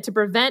Amendment to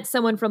prevent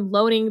someone from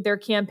loaning their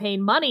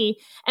campaign money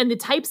and the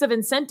types of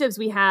incentives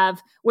we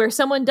have where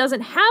someone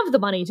doesn't have the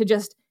money to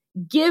just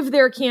give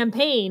their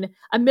campaign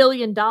 $1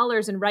 million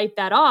and write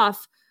that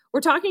off?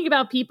 We're talking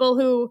about people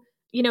who,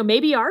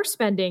 maybe are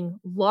spending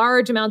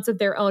large amounts of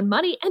their own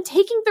money and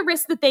taking the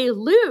risk that they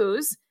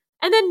lose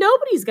and then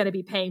nobody's going to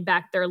be paying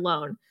back their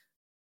loan.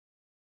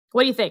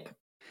 What do you think?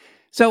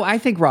 So I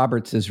think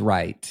Roberts is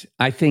right.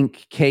 I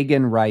think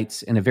Kagan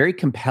writes in a very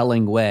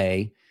compelling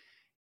way,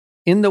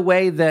 in the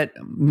way that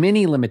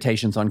many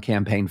limitations on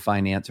campaign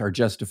finance are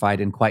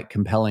justified in quite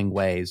compelling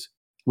ways,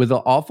 with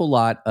an awful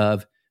lot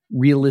of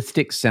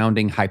realistic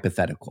sounding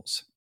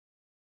hypotheticals.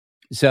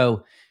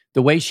 So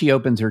the way she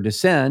opens her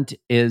dissent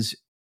is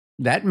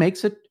that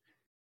makes it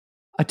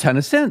a ton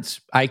of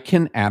sense. I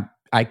can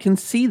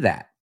see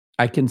that.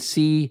 I can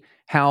see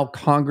how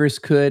Congress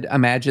could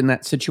imagine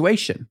that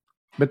situation.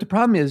 But the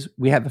problem is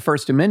we have the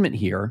First Amendment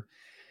here,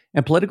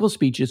 and political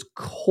speech is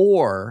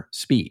core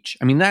speech.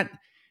 I mean, that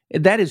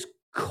is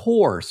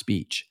core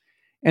speech.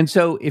 And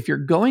so if you're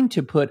going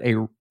to put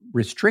a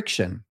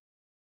restriction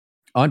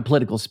on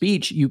political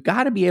speech, you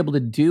got to be able to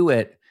do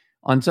it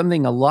on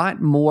something a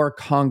lot more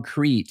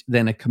concrete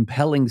than a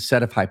compelling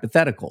set of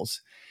hypotheticals.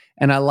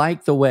 And I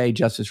like the way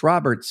Justice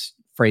Roberts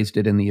phrased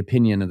it in the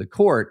opinion of the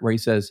court, where he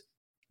says,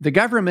 the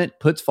government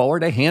puts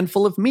forward a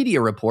handful of media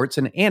reports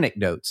and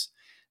anecdotes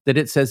that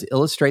it says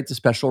illustrate the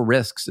special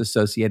risks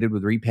associated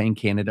with repaying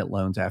candidate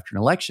loans after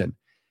an election.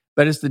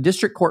 But as the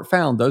district court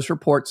found, those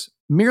reports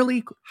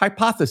merely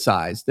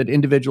hypothesize that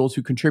individuals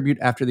who contribute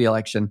after the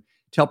election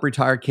to help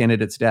retire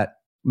candidates' debt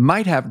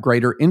might have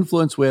greater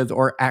influence with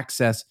or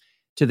access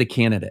to the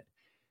candidate.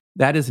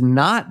 That is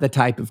not the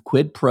type of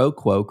quid pro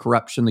quo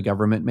corruption the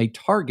government may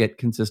target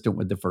consistent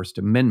with the First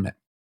Amendment.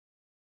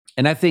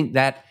 And I think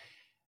that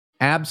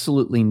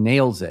absolutely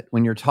nails it.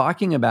 When you're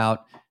talking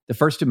about the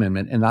First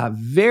Amendment and the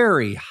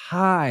very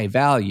high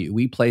value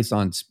we place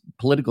on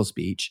political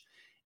speech,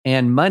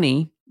 and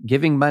money,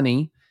 giving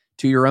money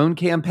to your own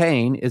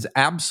campaign is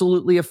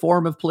absolutely a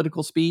form of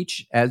political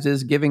speech, as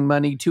is giving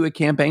money to a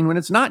campaign when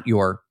it's not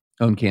your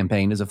own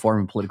campaign is a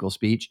form of political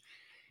speech.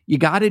 You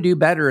got to do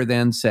better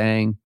than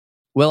saying,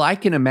 well, I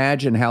can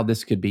imagine how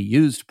this could be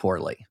used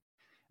poorly.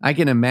 I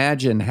can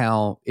imagine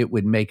how it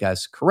would make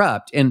us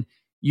corrupt. And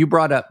you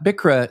brought up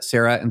BICRA,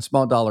 Sarah, and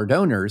small dollar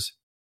donors,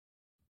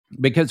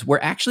 because we're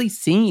actually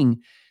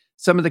seeing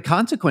some of the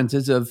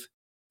consequences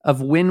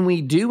of when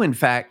we do, in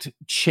fact,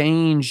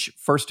 change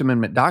First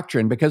Amendment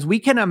doctrine, because we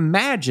can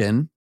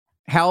imagine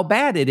how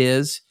bad it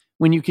is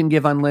when you can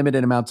give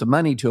unlimited amounts of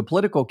money to a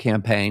political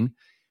campaign.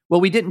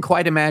 Well, we didn't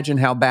quite imagine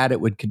how bad it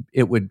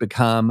would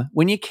become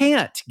when you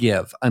can't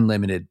give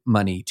unlimited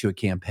money to a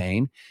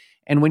campaign,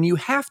 and when you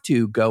have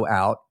to go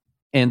out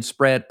and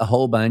spread a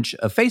whole bunch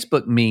of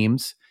Facebook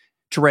memes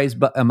to raise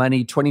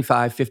money, $25,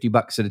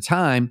 $50 at a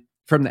time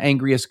from the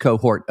angriest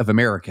cohort of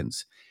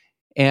Americans.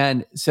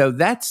 And so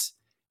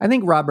I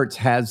think Roberts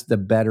has the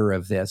better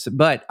of this.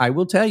 But I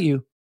will tell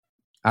you,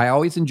 I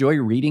always enjoy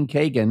reading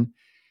Kagan,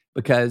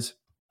 because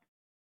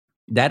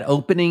that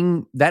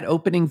opening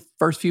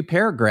first few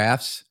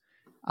paragraphs,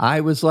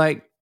 I was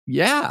like,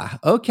 yeah,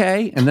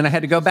 okay. And then I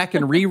had to go back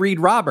and reread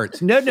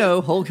Roberts.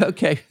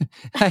 Okay.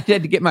 I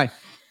had to get my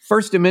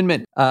First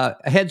Amendment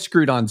head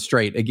screwed on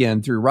straight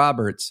again through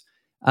Roberts.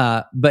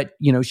 But,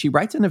 she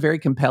writes in a very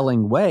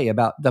compelling way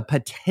about the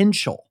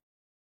potential,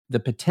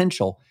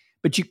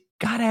 but you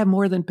got to have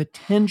more than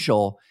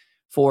potential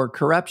for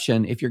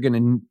corruption if you're going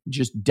to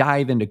just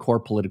dive into core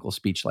political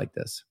speech like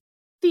this.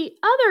 The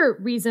other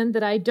reason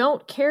that I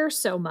don't care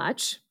so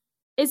much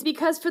is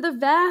because for the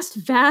vast,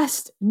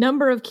 vast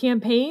number of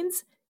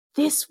campaigns,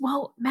 this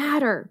won't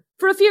matter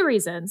for a few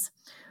reasons.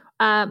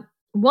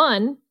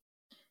 One,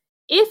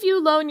 if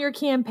you loan your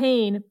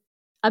campaign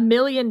 $1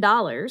 million,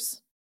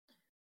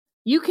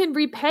 you can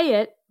repay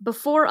it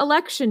before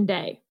Election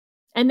Day,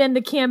 and then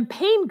the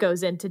campaign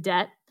goes into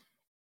debt.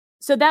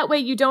 So that way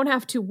you don't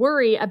have to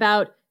worry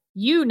about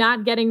you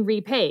not getting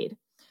repaid.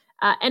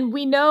 And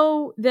we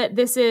know that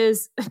this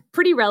is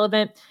pretty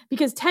relevant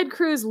because Ted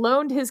Cruz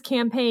loaned his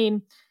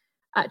campaign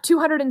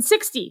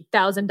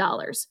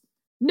 $260,000,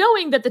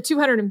 knowing that the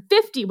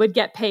 $250,000 would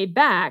get paid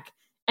back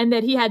and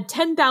that he had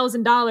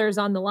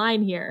 $10,000 on the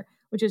line here,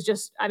 which is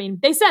just,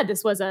 they said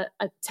this was a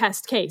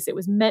test case. It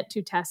was meant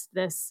to test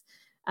this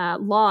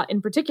law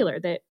in particular,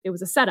 that it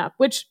was a setup,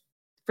 which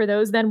for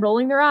those then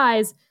rolling their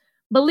eyes,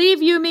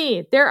 believe you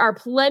me, there are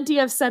plenty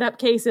of setup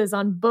cases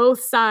on both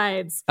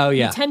sides. Oh,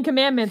 yeah. The Ten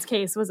Commandments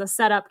case was a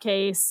setup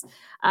case.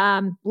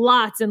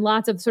 Lots and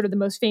lots of sort of the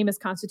most famous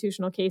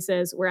constitutional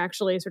cases were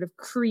actually sort of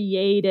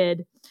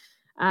created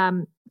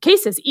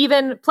cases.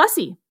 Even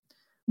Plessy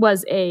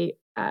was a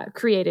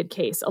created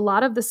case. A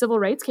lot of the civil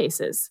rights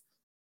cases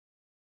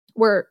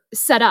were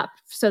set up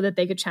so that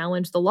they could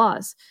challenge the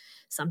laws.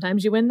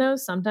 Sometimes you win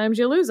those, sometimes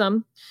you lose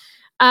them.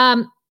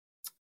 On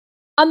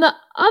the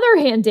other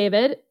hand,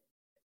 David,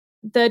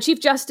 the Chief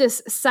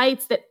Justice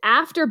cites that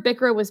after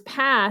BICRA was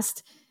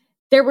passed,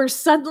 there were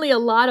suddenly a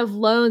lot of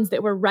loans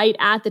that were right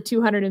at the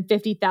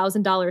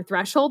 $250,000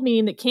 threshold,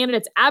 meaning that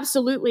candidates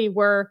absolutely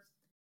were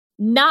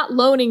not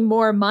loaning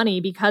more money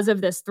because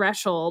of this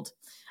threshold.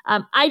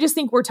 I just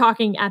think we're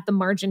talking at the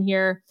margin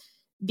here.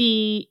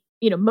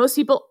 Most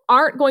people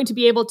aren't going to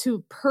be able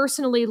to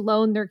personally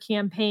loan their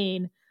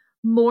campaign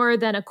more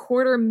than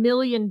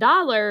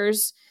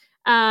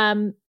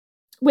 $250,000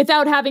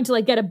 without having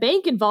to get a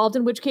bank involved,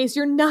 in which case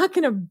you're not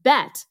going to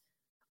bet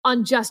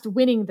on just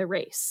winning the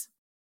race.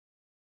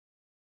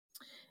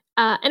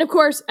 And of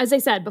course, as I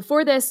said,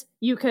 before this,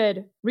 you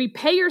could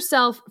repay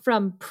yourself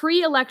from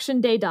pre-election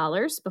day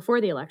dollars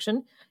before the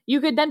election.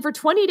 You could then for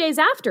 20 days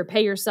after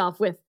pay yourself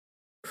with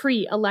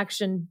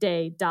pre-election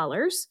day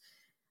dollars.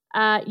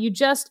 You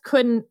just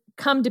couldn't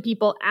come to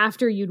people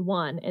after you'd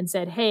won and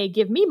said, hey,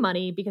 give me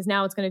money because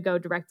now it's going to go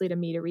directly to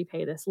me to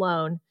repay this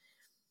loan.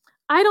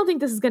 I don't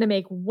think this is going to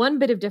make one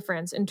bit of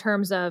difference in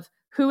terms of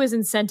who is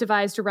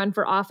incentivized to run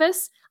for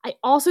office. I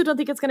also don't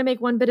think it's going to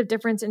make one bit of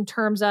difference in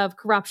terms of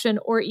corruption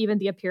or even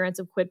the appearance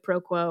of quid pro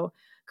quo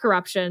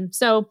corruption.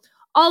 So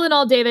all in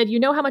all, David, you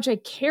know how much I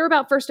care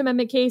about First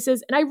Amendment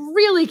cases, and I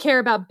really care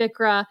about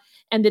BICRA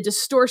and the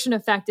distortion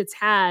effect it's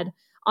had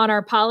on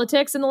our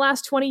politics in the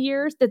last 20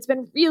 years. That's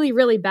been really,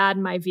 really bad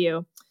in my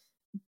view.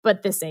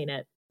 But this ain't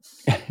it.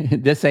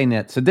 This ain't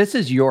it. So this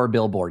is your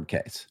billboard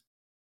case.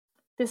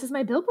 This is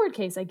my billboard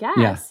case, I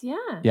guess.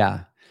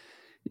 Yeah.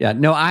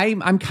 No,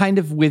 I'm kind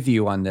of with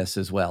you on this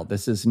as well.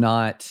 This is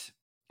not,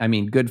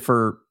 good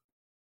for,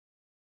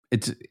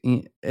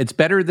 it's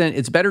better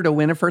to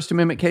win a First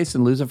Amendment case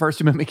than lose a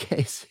First Amendment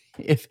case.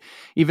 If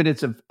even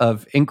it's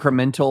of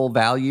incremental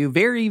value,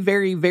 very,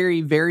 very,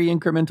 very, very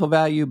incremental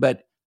value.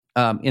 But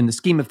in the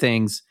scheme of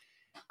things,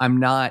 I'm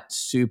not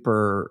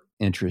super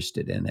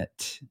interested in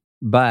it.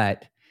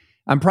 But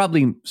I'm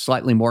probably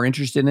slightly more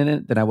interested in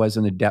it than I was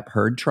in the Depp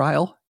Heard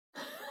trial.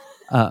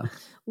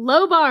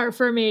 Low bar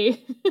for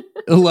me.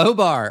 Low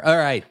bar. All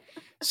right.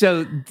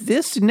 So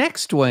this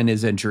next one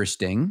is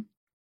interesting.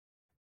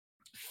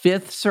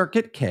 Fifth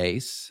Circuit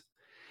case.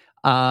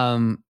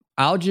 I'll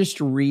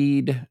just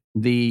read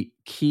the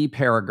key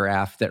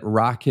paragraph that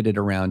rocketed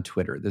around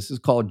Twitter. This is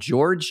called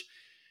George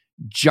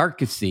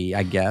Jarkissi,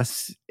 I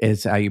guess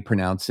is how you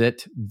pronounce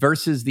it,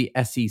 versus the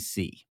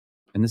SEC.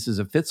 And this is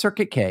a Fifth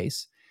Circuit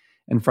case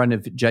in front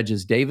of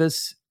Judges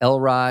Davis,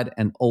 Elrod,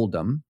 and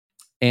Oldham.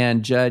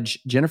 And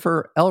Judge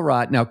Jennifer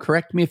Elrod, now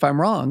correct me if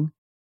I'm wrong,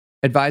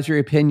 advisory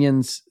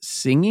opinions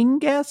singing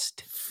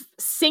guest?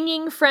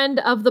 Singing friend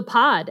of the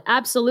pod,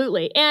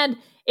 absolutely. And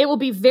it will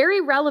be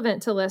very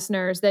relevant to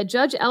listeners that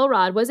Judge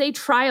Elrod was a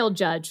trial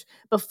judge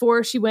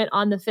before she went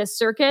on the Fifth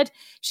Circuit.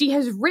 She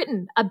has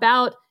written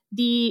about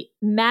the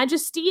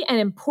majesty and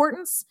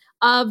importance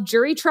of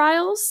jury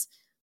trials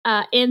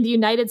in the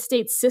United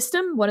States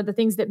system, one of the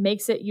things that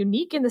makes it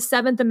unique in the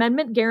Seventh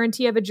Amendment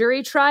guarantee of a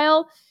jury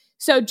trial.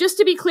 So just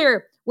to be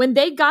clear, when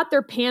they got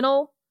their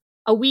panel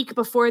a week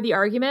before the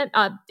argument,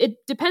 it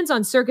depends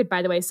on circuit,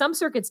 by the way. Some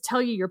circuits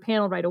tell you your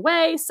panel right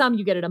away. Some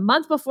you get it a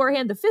month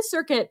beforehand. The Fifth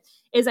Circuit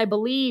is, I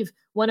believe,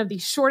 one of the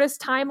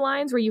shortest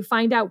timelines where you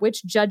find out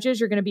which judges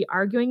you're going to be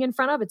arguing in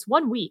front of. It's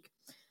 1 week.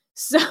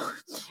 So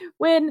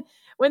when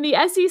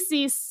the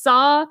SEC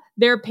saw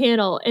their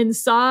panel and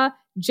saw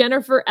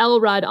Jennifer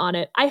Elrod on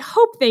it, I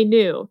hope they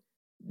knew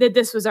that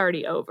this was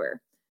already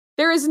over.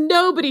 There is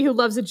nobody who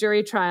loves a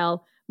jury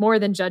trial more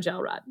than Judge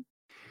Elrod.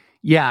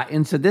 Yeah,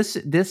 and so this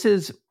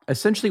is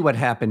essentially what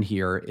happened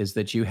here is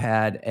that you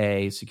had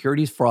a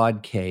securities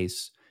fraud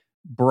case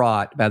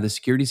brought by the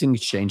Securities and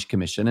Exchange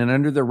Commission, and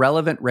under the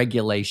relevant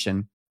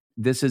regulation,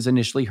 this is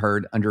initially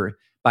heard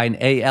by an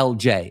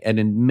ALJ, an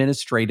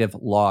administrative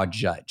law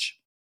judge.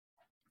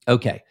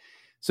 Okay,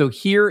 so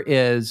here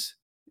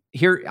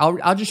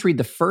I'll just read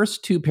the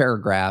first two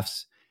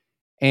paragraphs,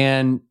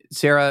 and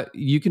Sarah,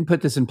 you can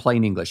put this in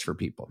plain English for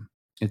people.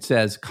 It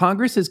says,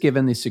 Congress has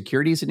given the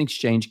Securities and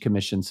Exchange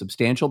Commission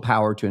substantial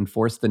power to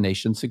enforce the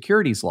nation's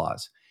securities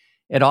laws.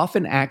 It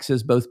often acts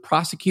as both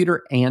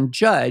prosecutor and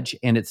judge,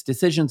 and its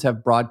decisions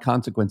have broad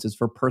consequences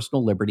for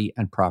personal liberty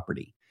and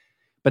property.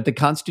 But the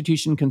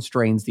Constitution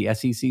constrains the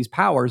SEC's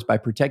powers by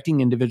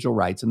protecting individual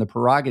rights and the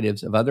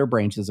prerogatives of other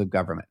branches of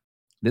government.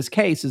 This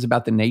case is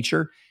about the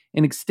nature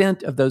and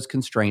extent of those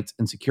constraints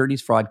in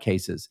securities fraud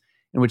cases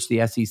in which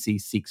the SEC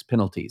seeks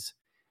penalties.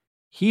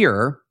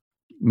 Here,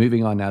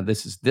 moving on now,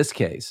 this is this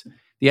case.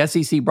 The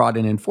SEC brought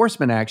an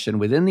enforcement action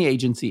within the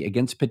agency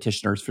against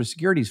petitioners for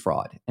securities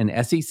fraud.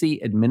 An SEC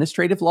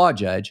administrative law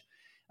judge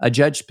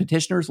adjudged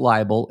petitioners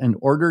liable and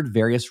ordered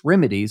various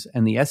remedies,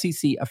 and the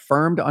SEC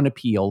affirmed on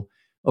appeal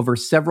over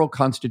several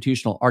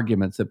constitutional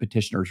arguments that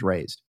petitioners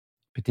raised.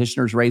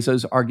 Petitioners raised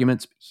those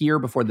arguments here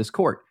before this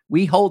court.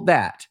 We hold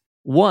that.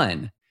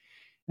 One,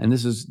 and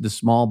this is the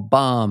small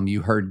bomb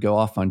you heard go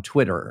off on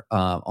Twitter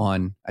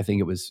on, I think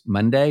it was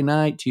Monday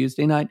night,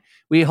 Tuesday night.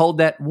 We hold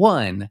that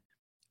one,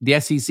 the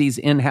SEC's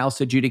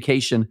in-house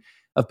adjudication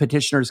of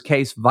petitioner's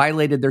case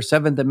violated their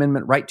Seventh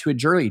Amendment right to a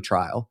jury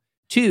trial.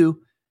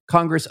 Two,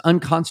 Congress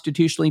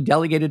unconstitutionally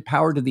delegated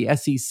power to the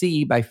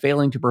SEC by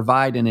failing to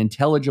provide an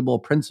intelligible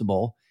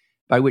principle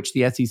by which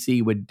the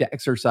SEC would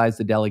exercise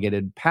the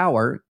delegated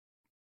power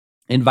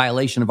in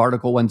violation of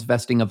Article I's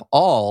vesting of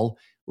all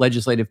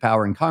legislative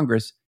power in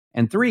Congress.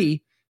 And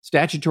three,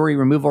 statutory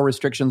removal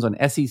restrictions on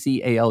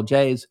SEC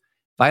ALJs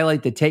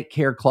violate the Take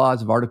Care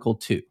Clause of Article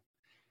 2.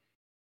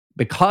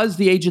 Because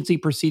the agency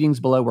proceedings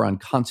below were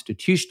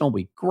unconstitutional,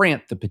 we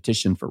grant the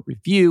petition for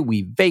review.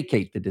 We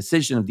vacate the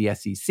decision of the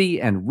SEC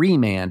and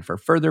remand for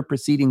further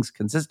proceedings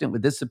consistent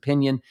with this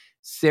opinion.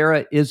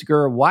 Sarah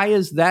Isgur, why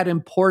is that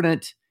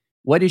important?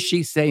 What is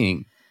she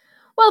saying?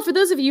 Well, for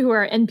those of you who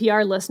are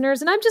NPR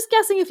listeners, and I'm just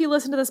guessing if you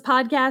listen to this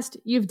podcast,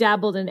 you've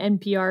dabbled in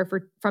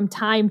NPR from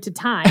time to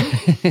time.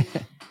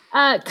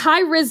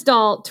 Kai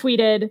Rizdal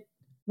tweeted,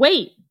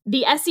 wait,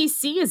 the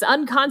SEC is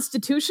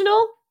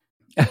unconstitutional?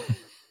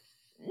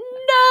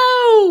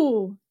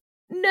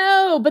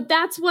 No, but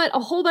that's what a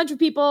whole bunch of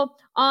people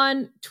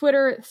on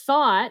Twitter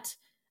thought.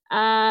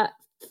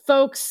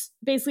 Folks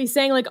basically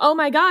saying like, oh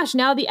my gosh,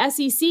 now the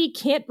SEC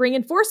can't bring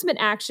enforcement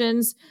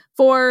actions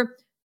for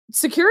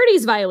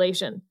securities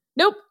violation.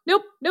 Nope.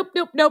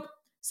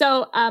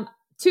 So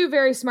two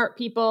very smart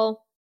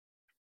people,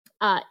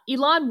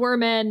 Elon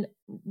Werman,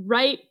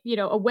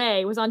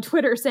 away, was on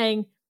Twitter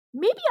saying,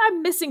 maybe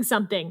I'm missing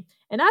something.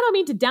 And I don't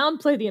mean to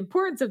downplay the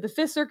importance of the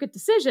Fifth Circuit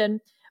decision,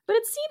 but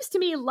it seems to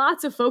me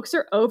lots of folks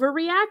are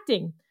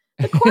overreacting.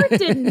 The court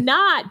did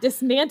not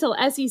dismantle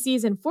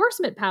SEC's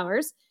enforcement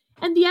powers,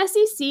 and the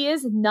SEC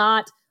is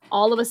not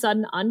all of a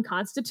sudden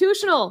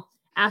unconstitutional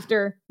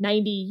after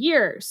 90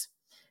 years.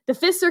 The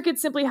Fifth Circuit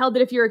simply held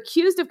that if you're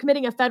accused of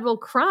committing a federal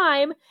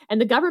crime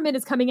and the government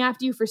is coming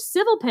after you for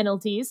civil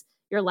penalties,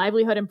 your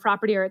livelihood and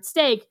property are at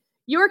stake,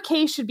 your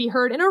case should be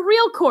heard in a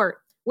real court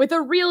with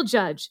a real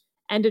judge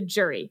and a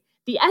jury.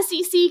 The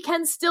SEC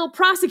can still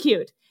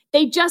prosecute.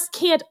 They just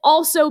can't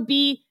also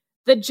be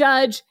the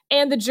judge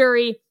and the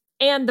jury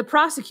and the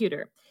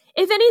prosecutor.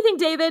 If anything,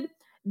 David,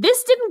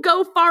 this didn't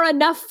go far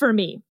enough for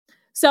me.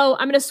 So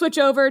I'm going to switch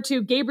over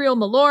to Gabriel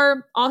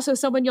Malor, also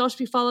someone y'all should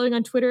be following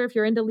on Twitter if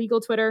you're into legal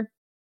Twitter.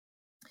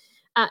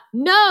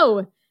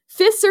 No,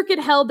 Fifth Circuit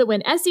held that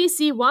when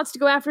SEC wants to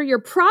go after your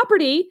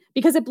property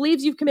because it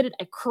believes you've committed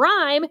a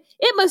crime,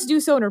 it must do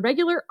so in a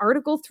regular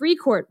Article 3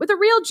 court with a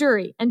real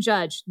jury and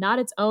judge, not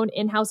its own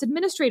in-house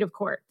administrative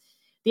court.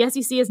 The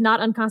SEC is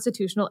not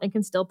unconstitutional and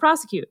can still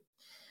prosecute.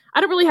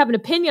 I don't really have an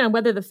opinion on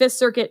whether the Fifth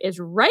Circuit is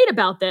right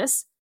about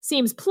this.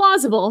 Seems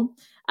plausible.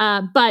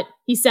 But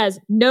he says,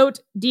 note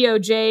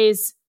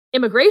DOJ's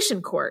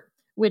immigration court,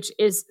 which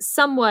is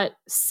somewhat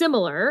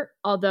similar,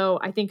 although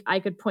I think I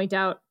could point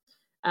out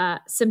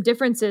some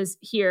differences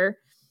here.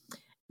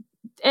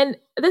 And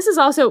this is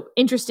also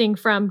interesting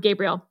from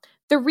Gabriel.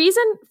 The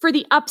reason for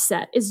the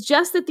upset is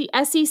just that the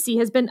SEC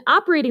has been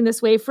operating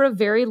this way for a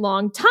very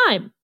long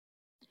time.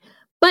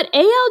 But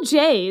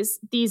ALJs,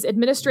 these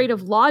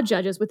administrative law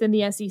judges within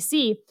the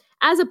SEC,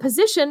 as a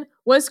position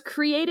was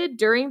created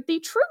during the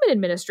Truman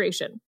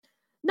administration.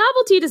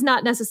 Novelty does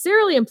not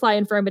necessarily imply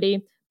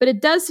infirmity, but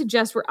it does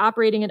suggest we're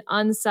operating in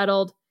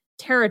unsettled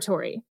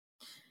territory.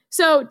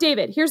 So,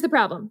 David, here's the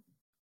problem.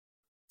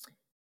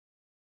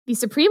 The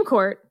Supreme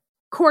Court,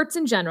 courts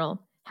in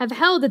general, have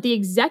held that the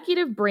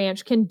executive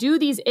branch can do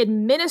these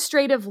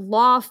administrative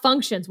law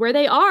functions where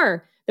they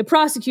are the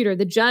prosecutor,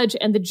 the judge,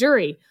 and the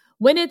jury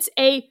when it's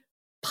a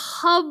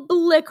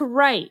public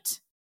right.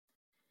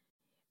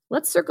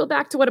 Let's circle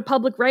back to what a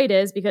public right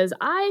is, because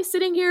I,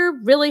 sitting here,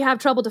 really have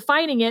trouble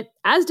defining it,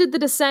 as did the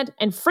dissent,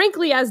 and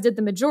frankly, as did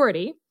the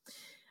majority.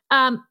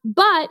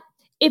 But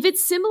if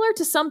it's similar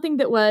to something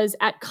that was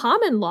at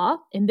common law,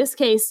 in this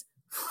case,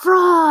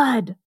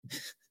 fraud,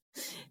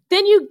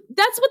 then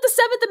that's what the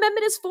Seventh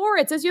Amendment is for.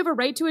 It says you have a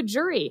right to a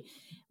jury.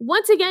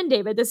 Once again,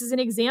 David, this is an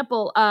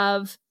example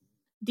of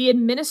the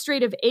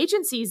administrative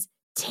agencies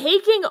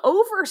taking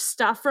over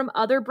stuff from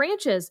other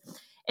branches.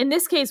 In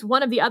this case,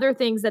 one of the other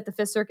things that the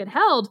Fifth Circuit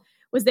held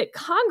was that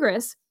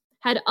Congress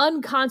had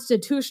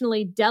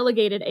unconstitutionally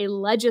delegated a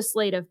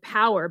legislative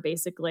power,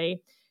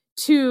 basically,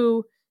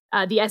 to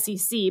the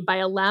SEC by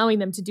allowing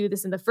them to do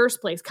this in the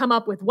first place, come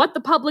up with what the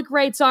public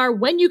rights are,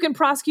 when you can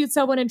prosecute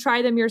someone and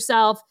try them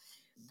yourself.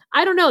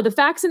 I don't know. The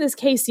facts in this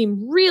case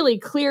seem really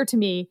clear to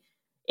me.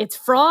 It's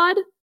fraud.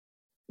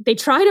 They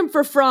tried him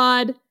for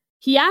fraud.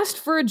 He asked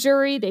for a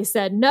jury. They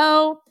said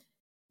no.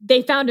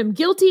 They found him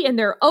guilty in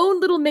their own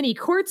little mini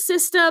court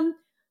system.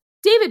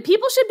 David,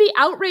 people should be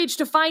outraged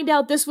to find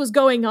out this was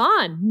going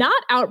on,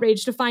 not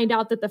outraged to find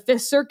out that the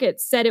Fifth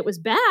Circuit said it was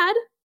bad.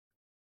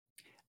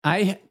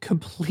 I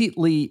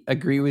completely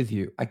agree with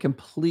you. I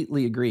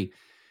completely agree.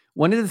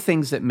 One of the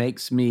things that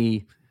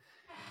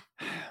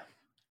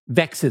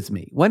vexes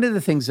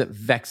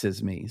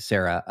me,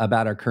 Sarah,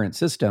 about our current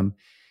system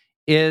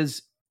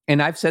is,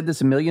 and I've said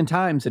this a million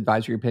times,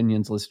 Advisory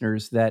Opinions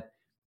listeners, that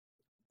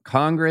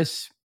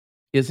Congress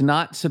is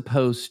not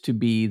supposed to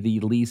be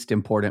the least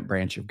important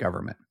branch of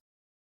government.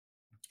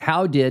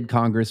 How did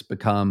Congress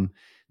become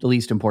the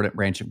least important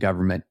branch of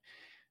government?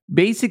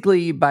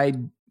 Basically, by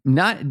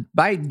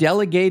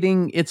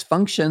delegating its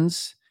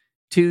functions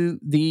to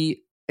the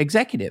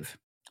executive.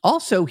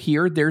 Also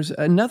here, there's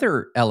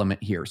another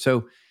element here.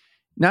 So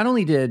not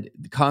only did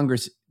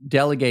Congress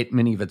delegate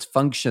many of its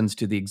functions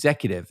to the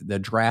executive, the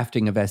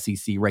drafting of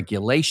SEC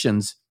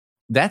regulations,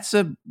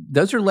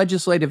 those are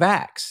legislative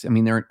acts. I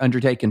mean, they're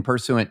undertaken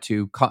pursuant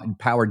to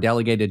power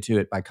delegated to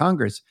it by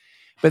Congress.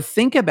 But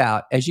think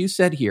about, as you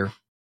said here,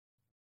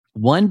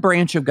 one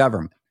branch of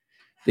government,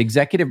 the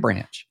executive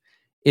branch,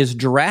 is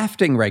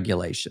drafting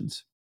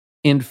regulations,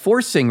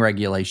 enforcing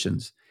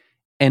regulations,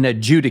 and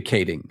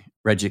adjudicating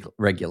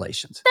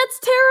regulations. That's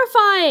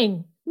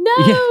terrifying.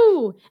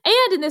 No. Yeah.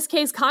 And in this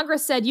case,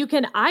 Congress said you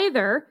can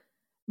either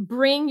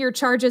bring your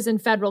charges in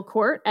federal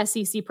court,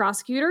 SEC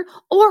prosecutor,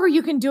 or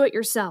you can do it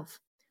yourself.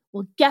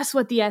 Well, guess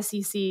what the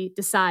SEC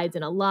decides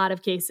in a lot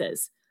of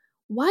cases?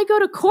 Why go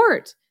to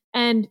court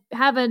and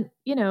have a,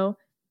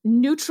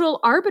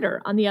 neutral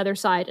arbiter on the other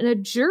side and a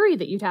jury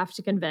that you'd have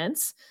to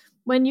convince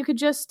when you could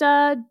just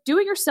do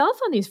it yourself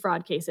on these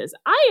fraud cases?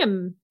 I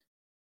am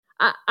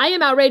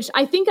outraged.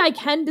 I think I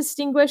can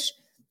distinguish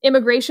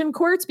immigration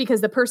courts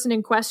because the person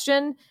in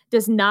question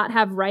does not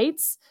have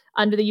rights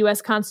under the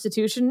U.S.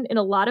 Constitution in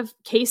a lot of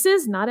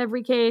cases, not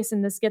every case,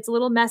 and this gets a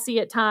little messy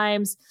at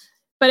times.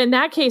 But in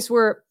that case,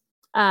 we're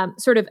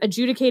sort of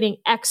adjudicating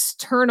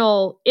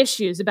external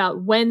issues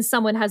about when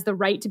someone has the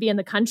right to be in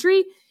the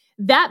country.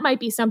 That might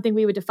be something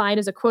we would define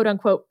as a quote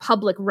unquote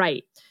public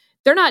right.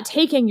 They're not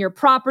taking your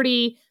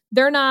property.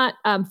 They're not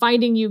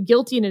finding you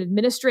guilty in an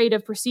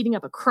administrative proceeding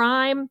of a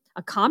crime,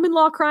 a common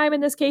law crime in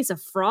this case, a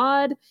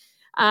fraud,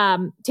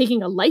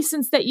 taking a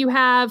license that you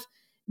have.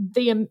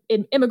 The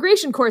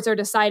immigration courts are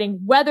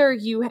deciding whether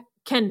you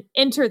can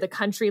enter the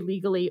country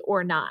legally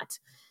or not.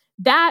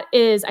 That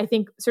is, I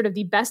think, sort of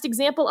the best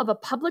example of a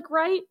public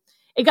right.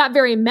 It got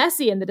very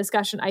messy in the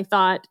discussion, I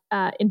thought,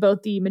 in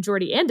both the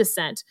majority and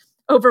dissent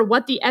over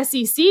what the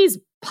SEC's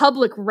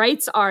public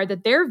rights are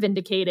that they're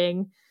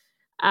vindicating,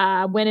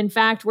 when in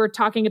fact we're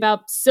talking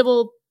about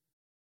civil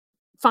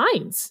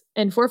fines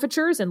and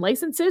forfeitures and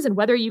licenses and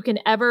whether you can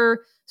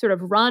ever sort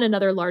of run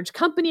another large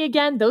company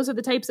again. Those are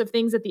the types of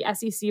things that the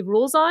SEC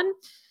rules on.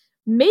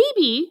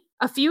 Maybe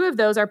a few of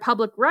those are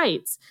public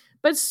rights,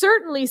 but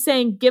certainly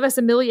saying, give us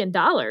 $1 million.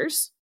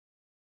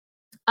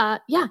 I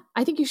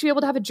think you should be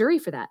able to have a jury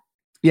for that.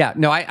 Yeah,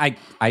 no,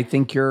 I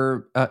think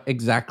you're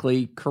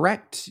exactly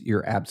correct.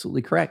 You're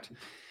absolutely correct.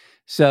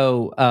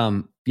 So,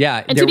 and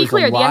to be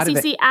clear, the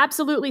SEC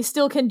absolutely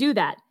still can do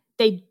that.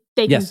 They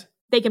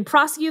can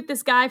prosecute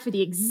this guy for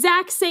the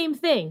exact same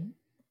thing.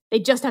 They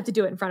just have to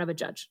do it in front of a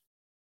judge,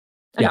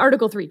 an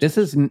Article 3 judge.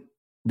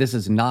 This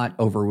is not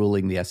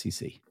overruling the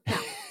SEC.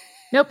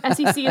 Nope,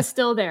 SEC is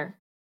still there.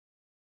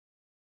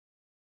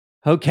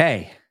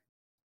 Okay,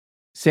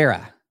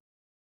 Sarah,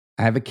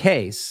 I have a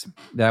case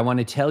that I want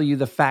to tell you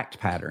the fact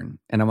pattern,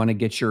 and I want to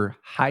get your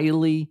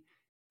highly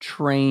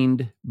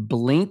trained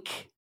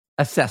Blink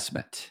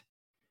assessment.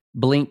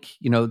 Blink,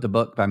 the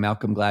book by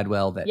Malcolm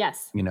Gladwell that,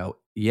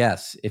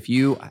 yes, if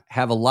you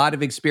have a lot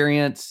of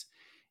experience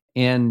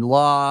in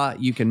law,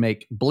 you can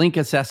make Blink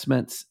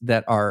assessments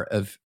that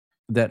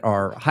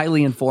are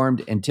highly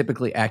informed and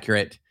typically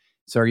accurate.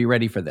 So are you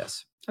ready for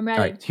this? I'm ready.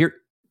 All right,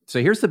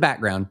 here's the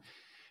background.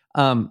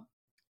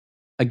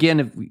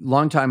 Again, if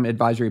longtime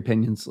advisory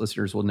opinions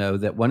listeners will know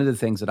that one of the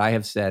things that I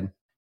have said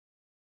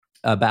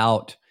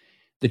about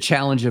the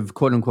challenge of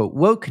quote unquote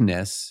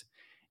wokeness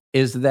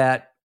is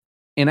that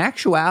in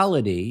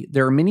actuality,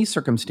 there are many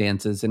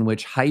circumstances in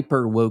which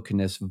hyper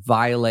wokeness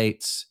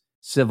violates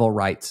civil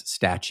rights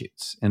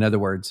statutes. In other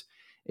words,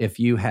 if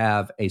you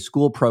have a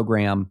school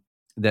program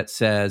that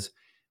says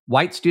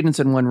white students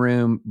in one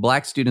room,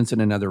 black students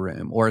in another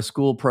room, or a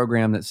school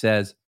program that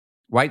says,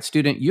 white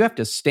student, you have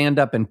to stand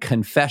up and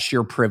confess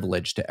your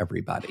privilege to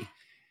everybody.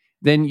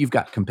 Then you've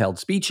got compelled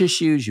speech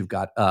issues, you've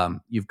got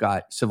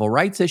civil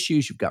rights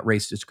issues, you've got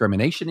race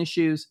discrimination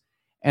issues,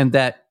 and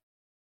that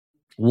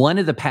one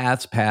of the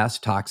paths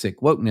past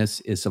toxic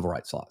wokeness is civil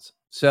rights laws.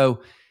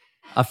 So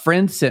a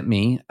friend sent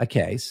me a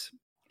case,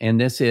 and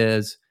this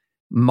is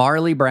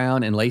Marley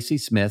Brown and Lacey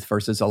Smith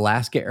versus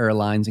Alaska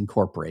Airlines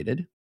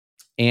Incorporated.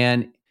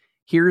 And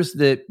here's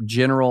the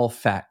general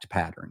fact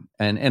pattern,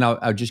 and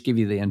I'll just give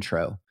you the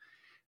intro.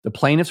 The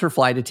plaintiffs were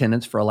flight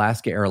attendants for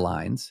Alaska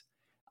Airlines,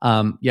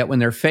 yet when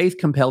their faith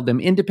compelled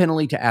them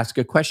independently to ask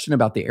a question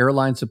about the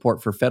airline's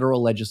support for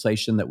federal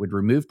legislation that would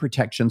remove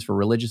protections for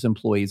religious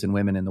employees and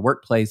women in the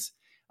workplace,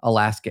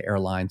 Alaska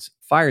Airlines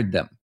fired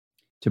them.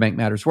 To make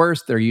matters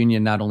worse, their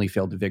union not only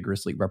failed to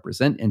vigorously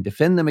represent and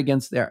defend them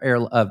against the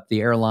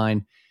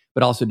airline,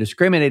 but also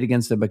discriminate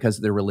against them because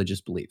of their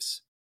religious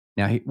beliefs.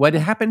 Now, what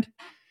happened?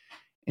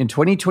 In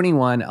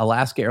 2021,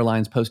 Alaska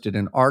Airlines posted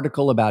an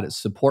article about its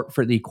support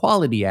for the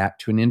Equality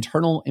Act to an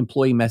internal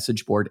employee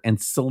message board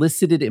and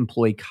solicited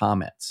employee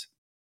comments.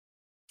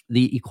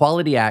 The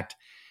Equality Act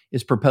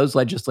is proposed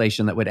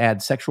legislation that would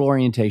add sexual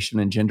orientation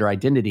and gender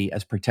identity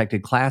as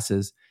protected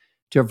classes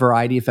to a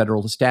variety of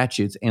federal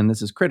statutes, and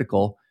this is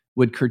critical,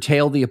 would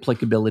curtail the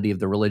applicability of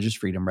the Religious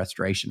Freedom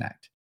Restoration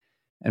Act.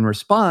 In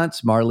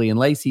response, Marley and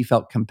Lacey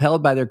felt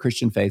compelled by their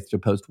Christian faith to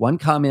post one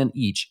comment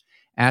each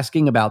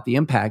asking about the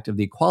impact of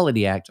the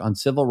Equality Act on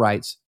civil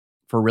rights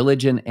for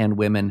religion and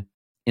women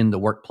in the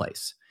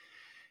workplace.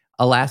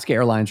 Alaska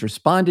Airlines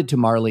responded to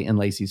Marley and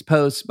Lacey's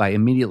posts by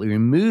immediately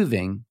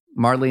removing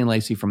Marley and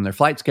Lacey from their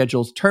flight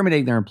schedules,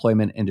 terminating their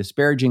employment, and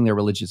disparaging their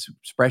religious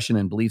expression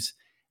and beliefs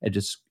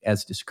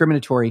as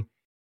discriminatory,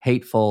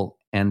 hateful,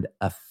 and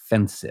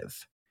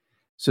offensive.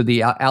 So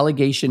the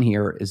allegation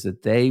here is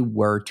that they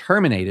were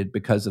terminated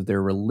because of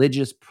their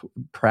religious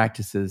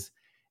practices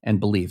and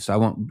beliefs.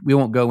 We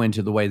won't go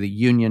into the way the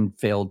union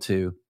failed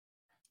to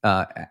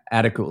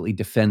adequately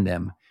defend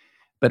them.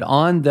 But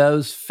on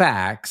those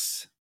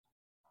facts,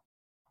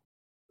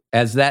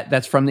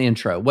 that's from the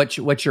intro. What's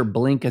your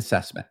blink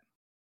assessment?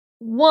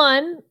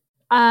 One,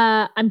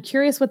 I'm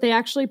curious what they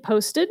actually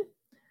posted.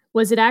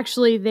 Was it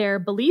actually their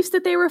beliefs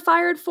that they were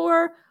fired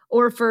for,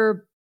 or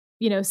for,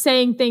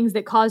 saying things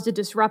that caused a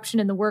disruption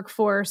in the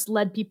workforce,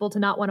 led people to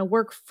not want to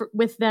work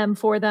with them,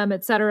 for them,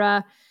 et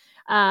cetera?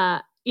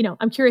 I'm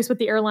curious what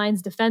the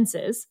airline's defense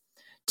is.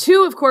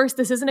 Two, of course,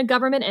 this isn't a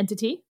government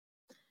entity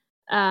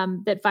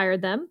that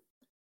fired them.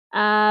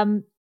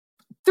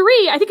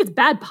 Three, I think it's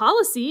bad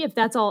policy if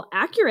that's all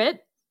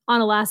accurate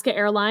on Alaska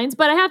Airlines.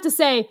 But I have to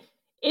say,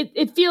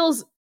 it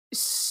feels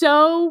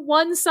so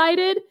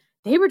one-sided.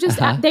 They were just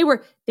they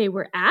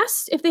were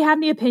asked if they had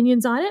any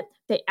opinions on it.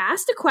 They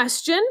asked a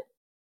question,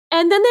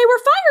 and then they were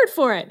fired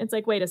for it. It's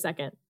like, wait a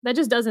second, that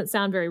just doesn't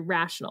sound very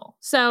rational.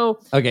 So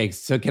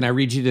can I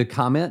read you the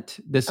comment?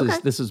 This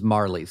is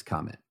Marley's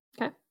comment.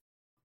 Okay.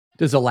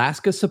 Does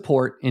Alaska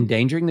support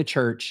endangering the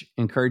church,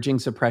 encouraging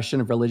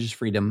suppression of religious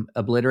freedom,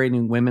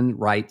 obliterating women's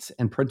rights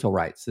and parental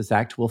rights? This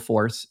act will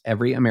force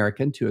every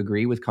American to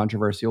agree with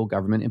controversial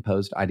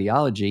government-imposed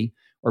ideology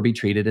or be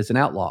treated as an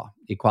outlaw.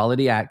 The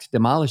Equality Act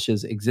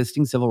demolishes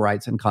existing civil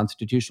rights and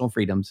constitutional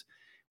freedoms,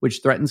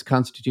 which threatens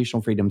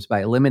constitutional freedoms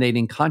by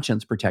eliminating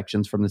conscience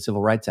protections from the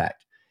Civil Rights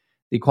Act.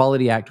 The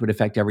Equality Act would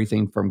affect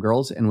everything from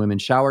girls and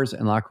women's showers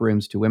and locker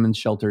rooms to women's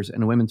shelters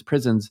and women's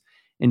prisons,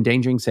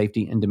 endangering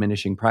safety and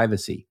diminishing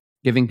privacy.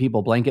 Giving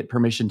people blanket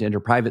permission to enter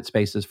private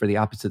spaces for the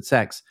opposite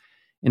sex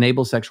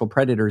enables sexual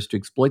predators to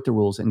exploit the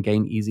rules and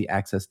gain easy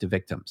access to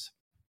victims.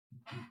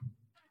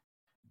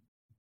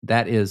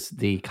 That is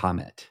the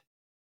comment.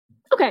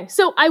 Okay,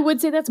 so I would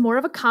say that's more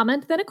of a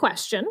comment than a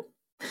question.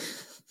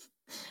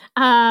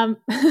 But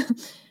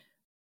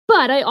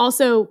I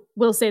also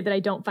will say that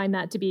I don't find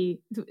that to be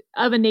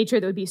of a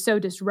nature that would be so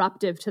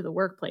disruptive to the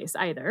workplace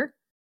either.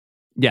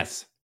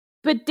 Yes.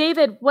 But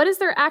David, what is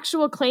their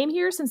actual claim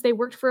here since they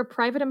worked for a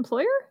private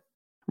employer?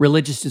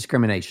 Religious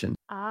discrimination.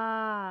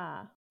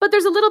 But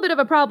there's a little bit of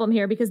a problem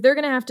here because they're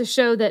going to have to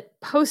show that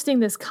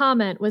posting this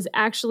comment was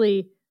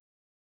actually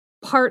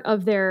part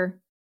of their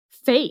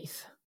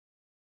faith.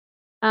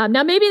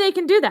 Now, maybe they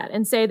can do that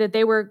and say that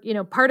they were,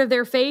 part of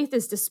their faith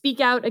is to speak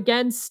out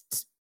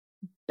against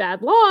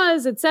bad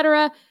laws,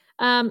 etc.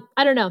 I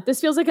don't know.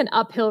 This feels like an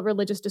uphill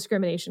religious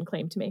discrimination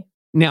claim to me.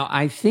 Now,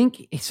 I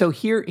think, so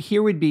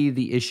here would be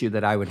the issue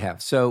that I would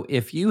have. So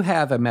if you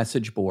have a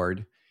message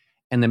board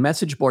and the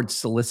message board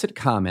solicit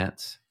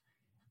comments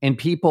and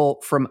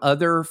people from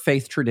other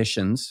faith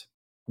traditions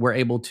were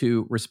able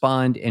to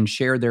respond and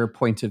share their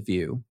point of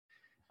view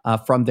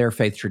from their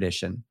faith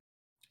tradition,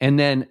 and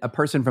then a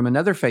person from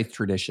another faith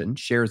tradition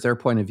shares their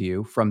point of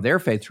view from their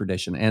faith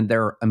tradition, and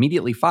they're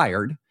immediately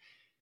fired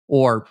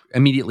or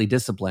immediately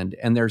disciplined,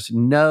 and there's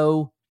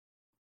no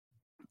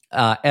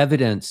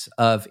evidence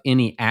of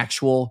any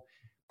actual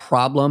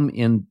problem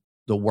in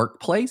the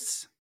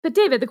workplace. But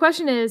David, the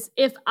question is,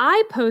 if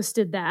I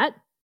posted that,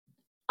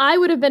 I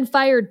would have been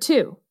fired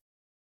too.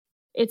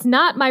 It's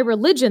not my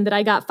religion that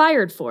I got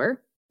fired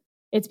for.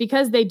 It's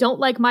because they don't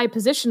like my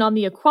position on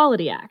the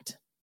Equality Act.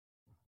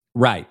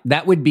 Right.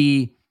 That would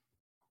be,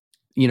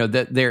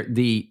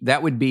 that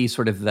would be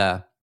sort of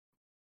the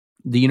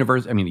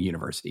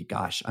university.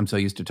 Gosh, I'm so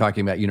used to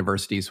talking about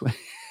universities.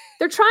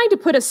 They're trying to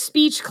put a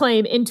speech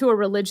claim into a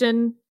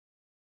religion,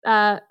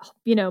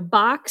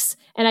 box,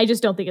 and I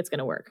just don't think it's going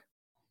to work.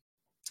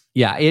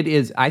 Yeah, it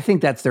is. I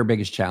think that's their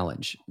biggest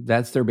challenge.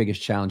 That's their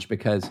biggest challenge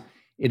because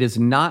it is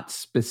not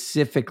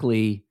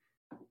specifically,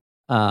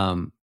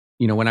 when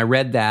I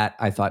read that,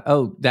 I thought,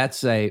 oh,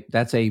 that's an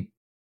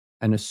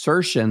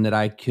assertion that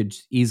I could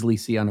easily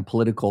see on a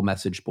political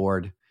message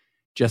board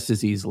just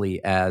as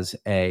easily as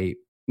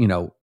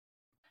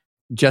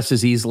just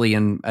as easily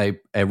in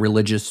a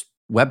religious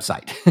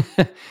website.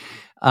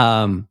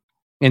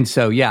 And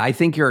so, yeah, I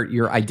think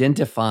you're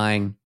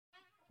identifying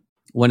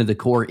one of the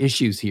core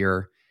issues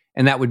here.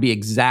 And that would be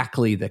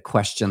exactly the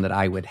question that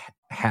I would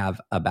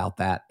have about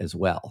that as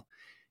well.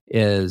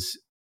 Is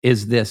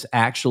this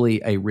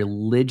actually a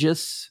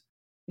religious?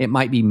 It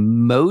might be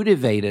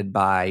motivated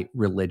by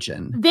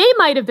religion. They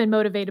might have been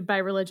motivated by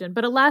religion,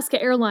 but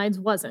Alaska Airlines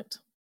wasn't.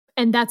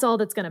 And that's all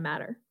that's going to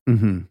matter.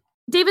 Mm-hmm.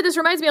 David, this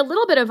reminds me a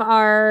little bit of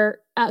our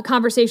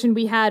conversation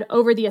we had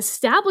over the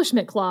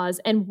Establishment Clause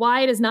and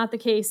why it is not the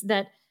case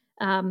that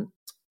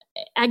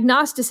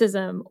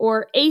agnosticism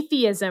or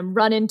atheism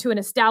run into an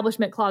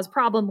Establishment Clause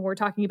problem when we're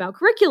talking about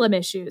curriculum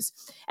issues.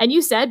 And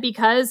you said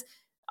because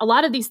a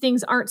lot of these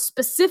things aren't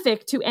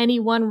specific to any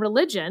one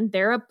religion,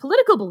 they're a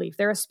political belief,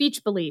 they're a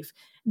speech belief.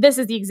 This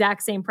is the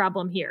exact same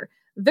problem here.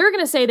 They're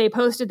going to say they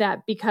posted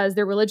that because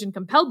their religion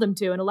compelled them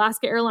to, and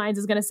Alaska Airlines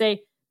is going to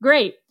say,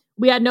 great,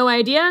 we had no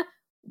idea.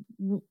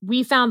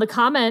 We found the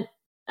comment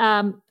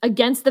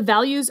against the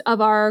values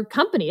of our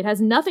company. It has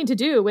nothing to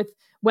do with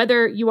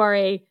whether you are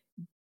a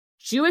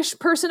Jewish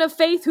person of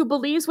faith who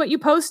believes what you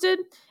posted,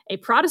 a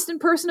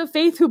Protestant person of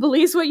faith who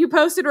believes what you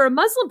posted, or a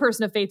Muslim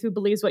person of faith who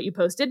believes what you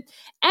posted,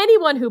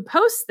 anyone who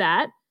posts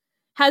that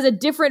has a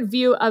different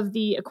view of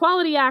the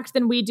Equality Act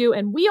than we do,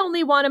 and we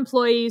only want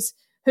employees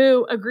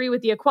who agree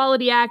with the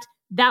Equality Act.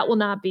 That will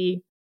not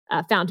be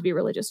found to be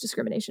religious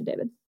discrimination,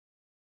 David.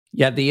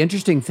 Yeah, the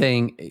interesting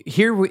thing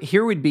here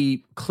would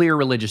be clear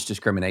religious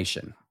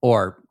discrimination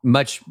or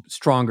much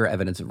stronger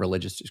evidence of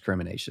religious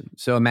discrimination.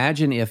 So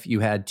imagine if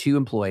you had two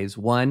employees,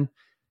 one,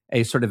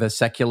 a sort of a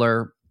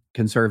secular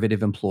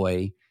conservative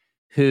employee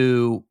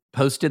who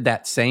posted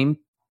that same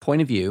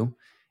point of view,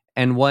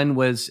 and one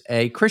was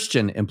a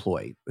Christian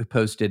employee who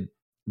posted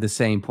the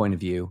same point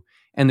of view.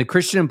 And the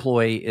Christian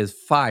employee is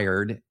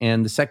fired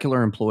and the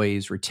secular employee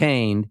is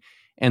retained.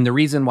 And the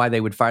reason why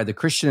they would fire the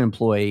Christian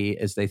employee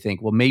is they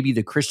think, well, maybe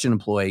the Christian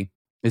employee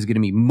is going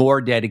to be more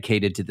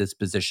dedicated to this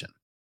position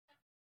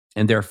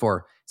and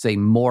therefore, say,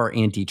 more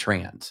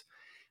anti-trans.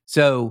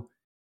 So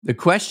the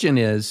question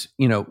is,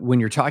 when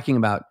you're talking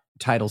about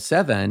Title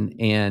VII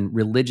and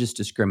religious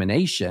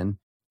discrimination,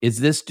 is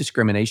this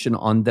discrimination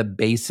on the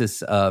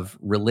basis of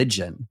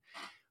religion?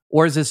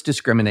 Or is this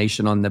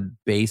discrimination on the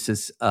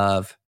basis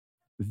of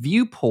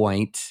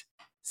viewpoint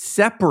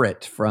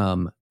separate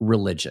from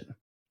religion?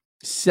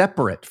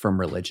 Separate from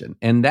religion.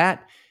 And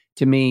that,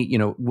 to me,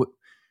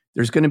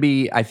 there's going to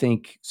be, I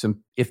think,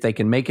 if they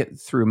can make it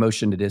through a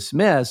motion to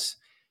dismiss,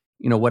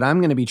 what I'm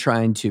going to be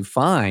trying to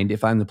find,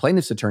 if I'm the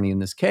plaintiff's attorney in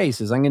this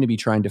case, is I'm going to be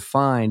trying to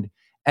find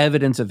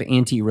evidence of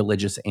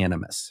anti-religious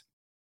animus.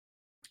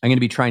 I'm going to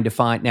be trying to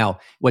find, now,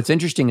 what's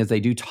interesting is they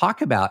do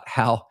talk about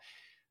how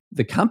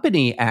the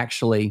company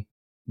actually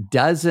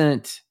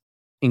doesn't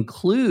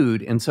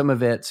include in some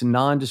of its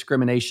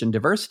non-discrimination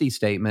diversity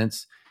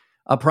statements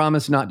a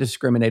promise not to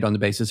discriminate on the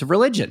basis of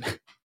religion,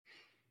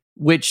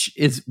 which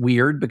is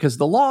weird because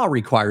the law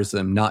requires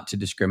them not to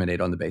discriminate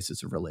on the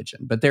basis of religion.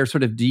 But their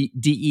sort of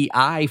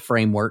DEI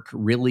framework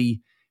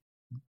really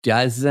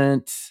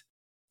doesn't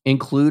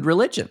include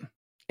religion.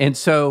 And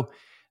so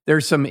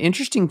there's some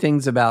interesting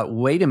things about,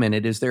 wait a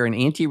minute, is there an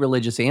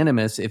anti-religious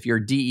animus if your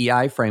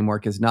DEI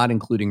framework is not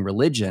including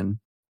religion,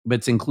 but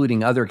it's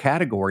including other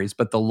categories,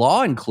 but the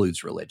law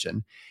includes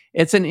religion?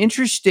 It's an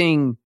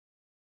interesting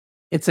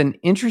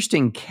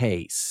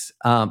case,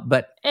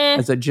 but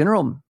as a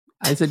general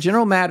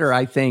matter,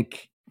 I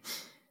think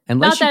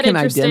unless you can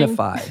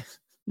identify,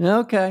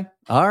 okay,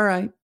 all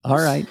right.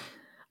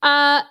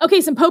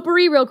 Okay, some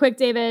potpourri real quick,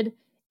 David.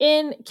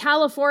 In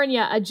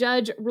California, a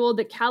judge ruled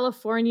that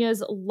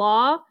California's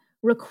law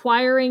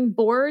requiring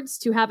boards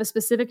to have a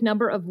specific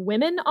number of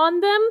women on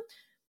them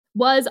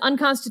was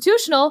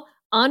unconstitutional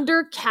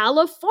under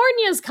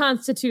California's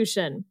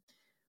constitution,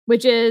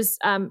 which is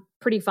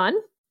pretty fun.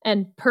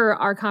 And per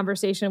our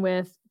conversation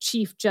with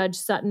Chief Judge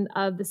Sutton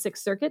of the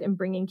Sixth Circuit in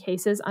bringing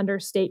cases under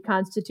state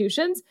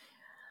constitutions,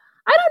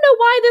 I don't know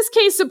why this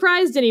case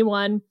surprised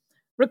anyone.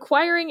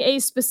 Requiring a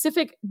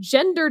specific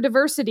gender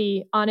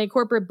diversity on a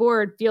corporate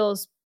board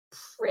feels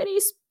pretty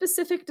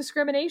specific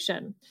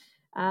discrimination.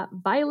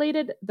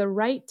 Violated the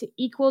right to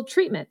equal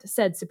treatment,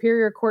 said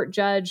Superior Court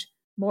Judge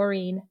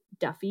Maureen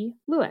Duffy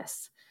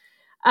Lewis.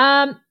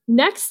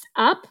 Next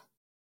up,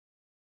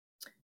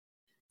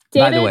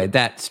 David, by the way,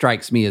 that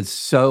strikes me as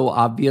so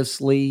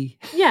obviously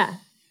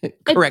correct.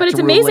 But it's ruling.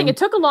 amazing. It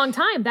took a long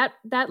time.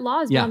 That law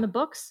has been on the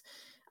books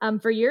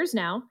for years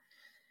now.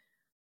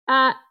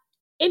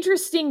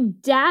 Interesting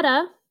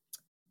data.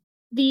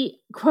 The,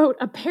 quote,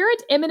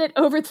 apparent imminent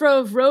overthrow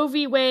of Roe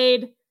v.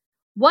 Wade.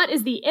 What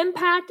is the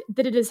impact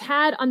that it has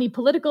had on the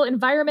political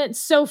environment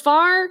so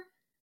far?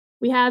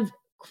 We have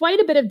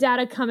quite a bit of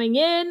data coming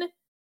in.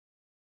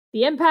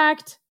 The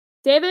impact,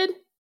 David,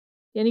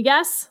 any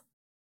guess?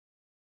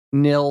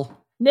 Nil.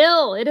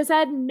 It has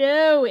had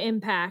no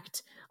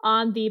impact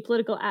on the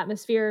political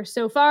atmosphere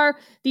so far.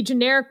 The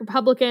generic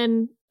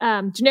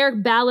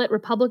ballot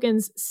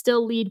Republicans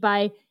still lead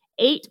by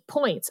 8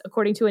 points,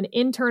 according to an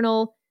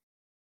internal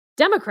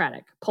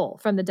Democratic poll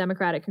from the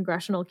Democratic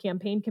Congressional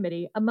Campaign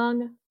Committee,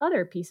 among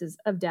other pieces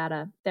of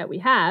data that we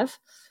have.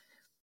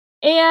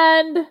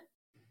 And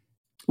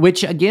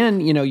which, again,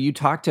 we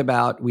talked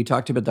about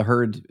the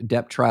Heard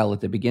Depp trial at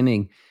the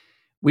beginning.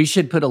 We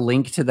should put a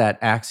link to that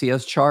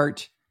Axios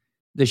chart.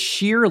 The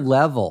sheer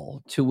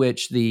level to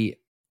which the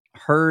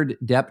Heard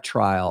Depp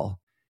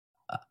trial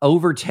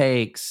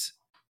overtakes,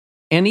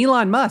 and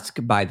Elon Musk,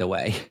 by the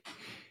way,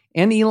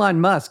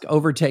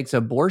 overtakes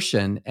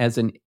abortion as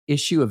an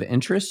issue of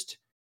interest.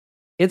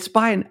 It's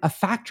by a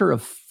factor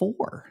of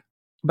 4.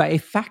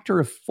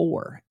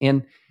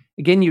 And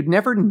again, you'd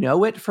never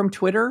know it from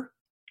Twitter,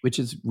 which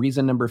is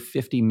reason number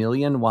 50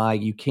 million why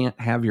you can't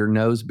have your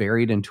nose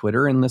buried in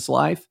Twitter in this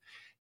life.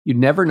 You'd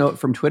never know it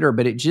from Twitter,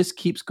 but it just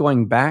keeps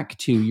going back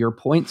to your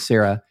point,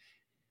 Sarah,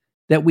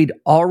 that we'd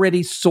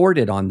already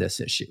sorted on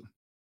this issue.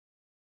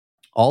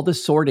 All the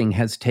sorting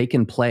has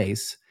taken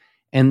place,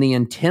 and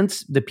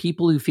the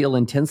people who feel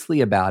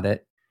intensely about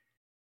it,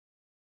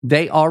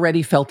 they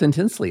already felt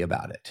intensely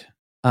about it.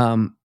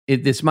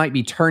 This might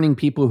be turning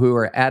people who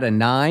are at a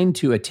 9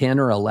 to a 10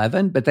 or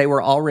 11, but they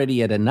were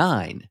already at a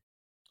 9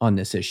 on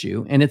this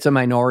issue, and it's a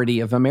minority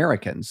of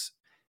Americans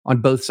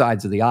on both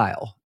sides of the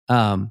aisle.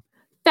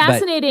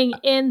 Fascinating.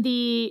 In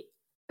the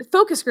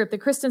focus group that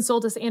Kristen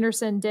Soltis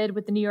Anderson did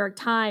with the New York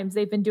Times,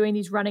 they've been doing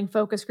these running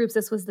focus groups.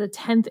 This was the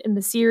 10th in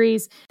the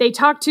series. They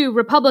talked to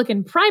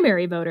Republican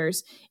primary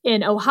voters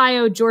in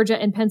Ohio, Georgia,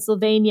 and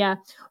Pennsylvania.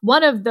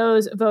 One of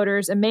those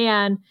voters, a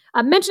man,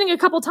 mentioning a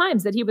couple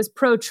times that he was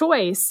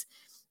pro-choice,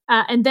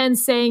 and then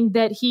saying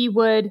that he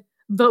would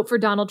vote for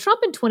Donald Trump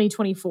in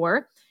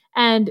 2024.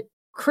 And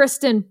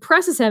Kristen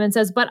presses him and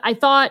says, "But I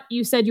thought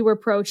you said you were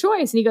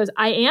pro-choice." And he goes,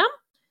 "I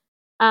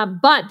am,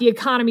 but the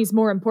economy is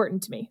more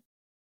important to me."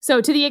 So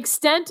to the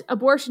extent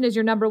abortion is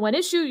your number one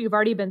issue, you've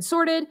already been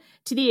sorted.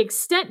 To the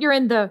extent you're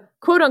in the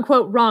quote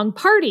unquote wrong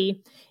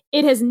party,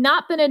 it has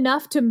not been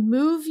enough to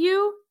move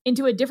you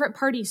into a different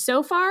party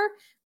so far.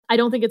 I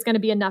don't think it's going to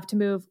be enough to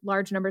move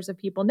large numbers of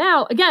people.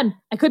 Now, again,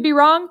 I could be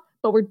wrong,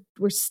 but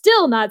we're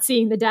still not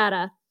seeing the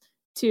data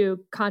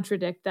to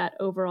contradict that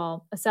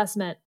overall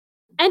assessment.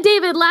 And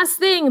David, last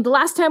thing, the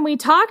last time we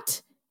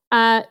talked,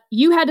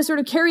 you had to sort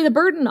of carry the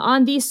burden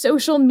on the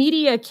social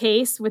media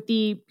case with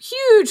the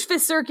huge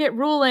Fifth Circuit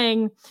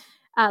ruling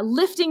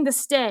lifting the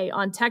stay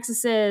on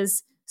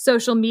Texas's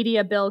social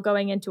media bill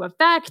going into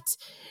effect.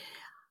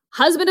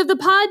 Husband of the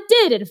pod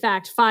did, in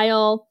fact,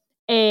 file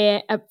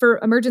for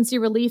emergency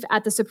relief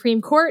at the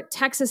Supreme Court.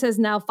 Texas has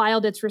now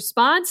filed its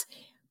response.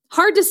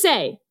 Hard to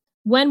say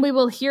when we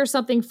will hear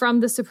something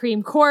from the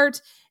Supreme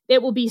Court.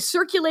 It will be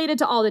circulated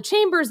to all the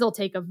chambers. They'll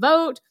take a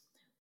vote.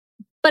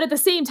 But at the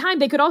same time,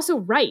 they could also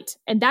write,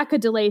 and that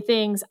could delay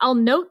things. I'll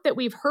note that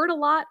we've heard a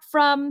lot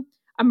from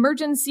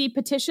emergency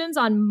petitions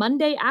on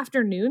Monday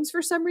afternoons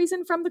for some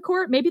reason from the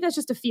court. Maybe that's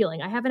just a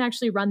feeling. I haven't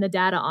actually run the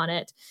data on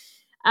it.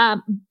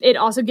 It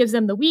also gives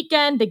them the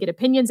weekend. They get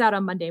opinions out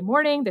on Monday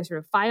morning. They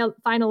sort of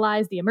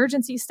finalize the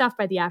emergency stuff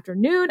by the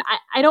afternoon.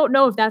 I don't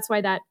know if that's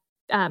why that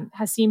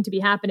has seemed to be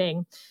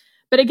happening.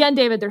 But again,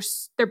 David,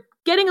 they're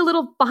getting a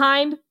little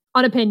behind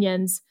on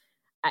opinions.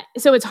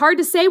 So it's hard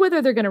to say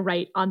whether they're going to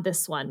write on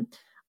this one.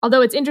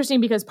 Although it's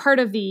interesting because part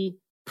of the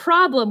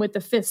problem with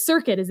the Fifth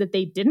Circuit is that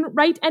they didn't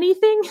write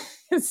anything.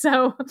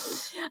 So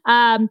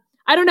I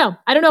don't know.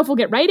 I don't know if we'll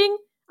get writing.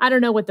 I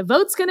don't know what the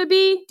vote's going to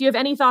be. Do you have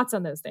any thoughts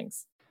on those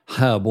things?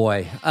 Oh,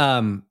 boy.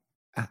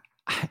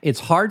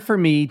 It's hard for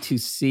me to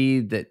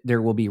see that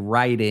there will be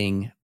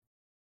writing,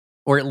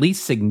 or at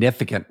least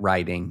significant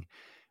writing,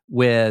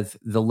 with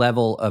the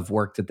level of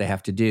work that they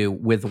have to do,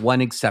 with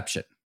one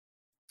exception.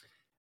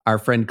 Our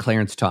friend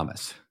Clarence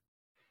Thomas,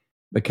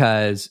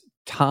 because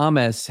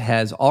Thomas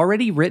has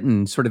already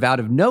written sort of out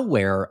of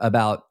nowhere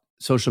about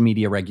social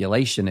media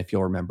regulation, if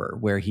you'll remember,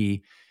 where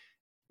he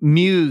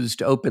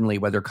mused openly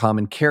whether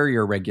common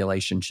carrier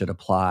regulation should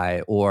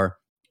apply or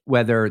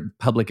whether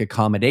public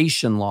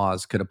accommodation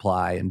laws could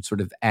apply, and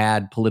sort of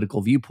add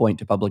political viewpoint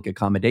to public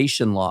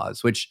accommodation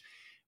laws, which,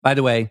 by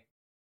the way,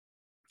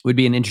 would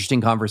be an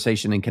interesting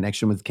conversation in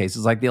connection with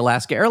cases like the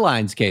Alaska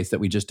Airlines case that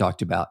we just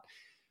talked about.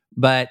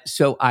 But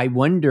so I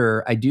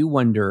do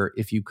wonder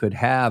if you could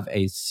have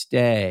a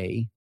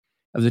stay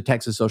of the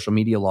Texas social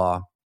media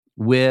law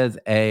with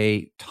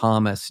a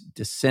Thomas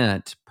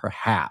dissent,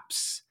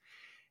 perhaps.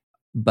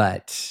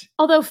 But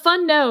although,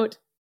 fun note,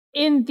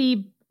 in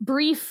the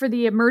brief for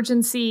the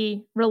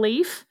emergency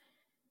relief,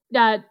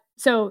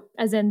 so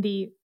as in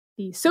the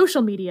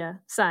social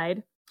media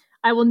side,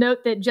 I will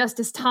note that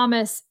Justice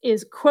Thomas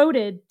is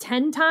quoted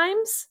 10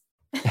 times.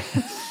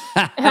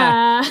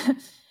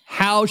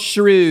 How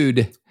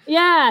shrewd.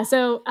 Yeah.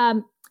 So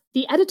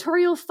the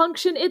editorial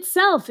function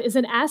itself is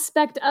an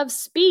aspect of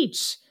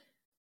speech.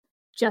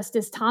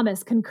 Justice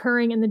Thomas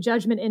concurring in the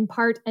judgment in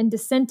part and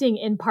dissenting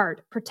in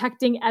part,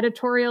 protecting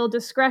editorial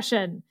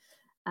discretion,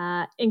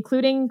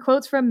 including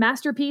quotes from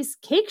Masterpiece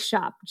Cake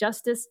Shop,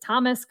 Justice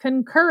Thomas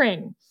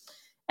concurring,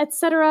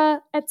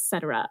 etc.,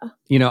 etc.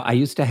 You know, I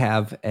used to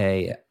have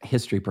a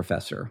history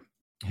professor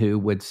who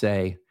would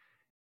say,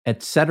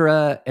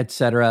 etc.,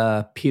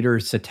 Peter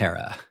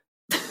Cetera.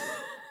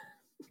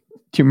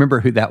 Do you remember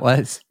who that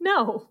was?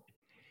 No.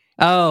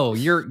 Oh,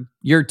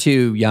 you're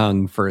too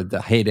young for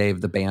the heyday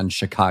of the band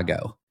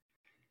Chicago.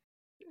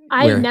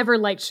 I never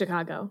liked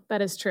Chicago.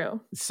 That is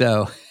true.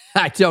 So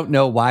I don't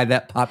know why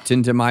that popped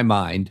into my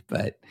mind,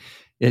 but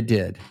it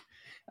did.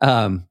 8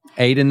 a.m,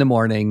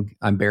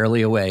 I'm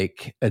barely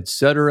awake,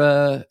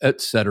 etc.,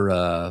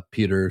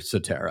 Peter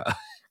Cetera.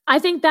 I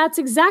think that's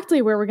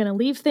exactly where we're going to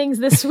leave things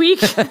this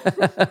week.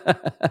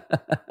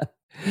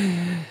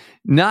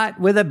 Not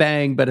with a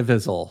bang, but a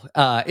fizzle.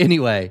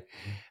 Anyway,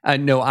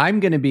 no, I'm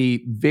going to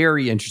be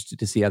very interested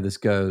to see how this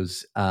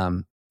goes.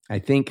 I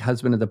think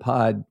Husband of the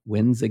Pod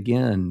wins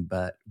again,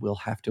 but we'll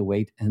have to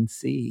wait and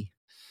see.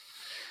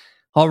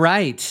 All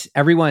right,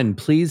 everyone,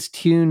 please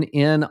tune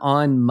in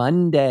on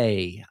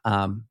Monday.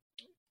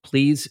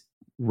 Please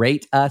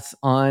rate us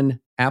on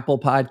Apple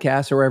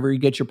Podcasts or wherever you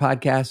get your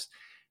podcasts.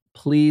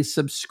 Please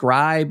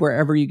subscribe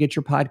wherever you get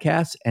your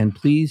podcasts. And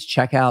please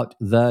check out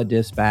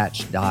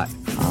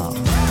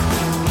thedispatch.com.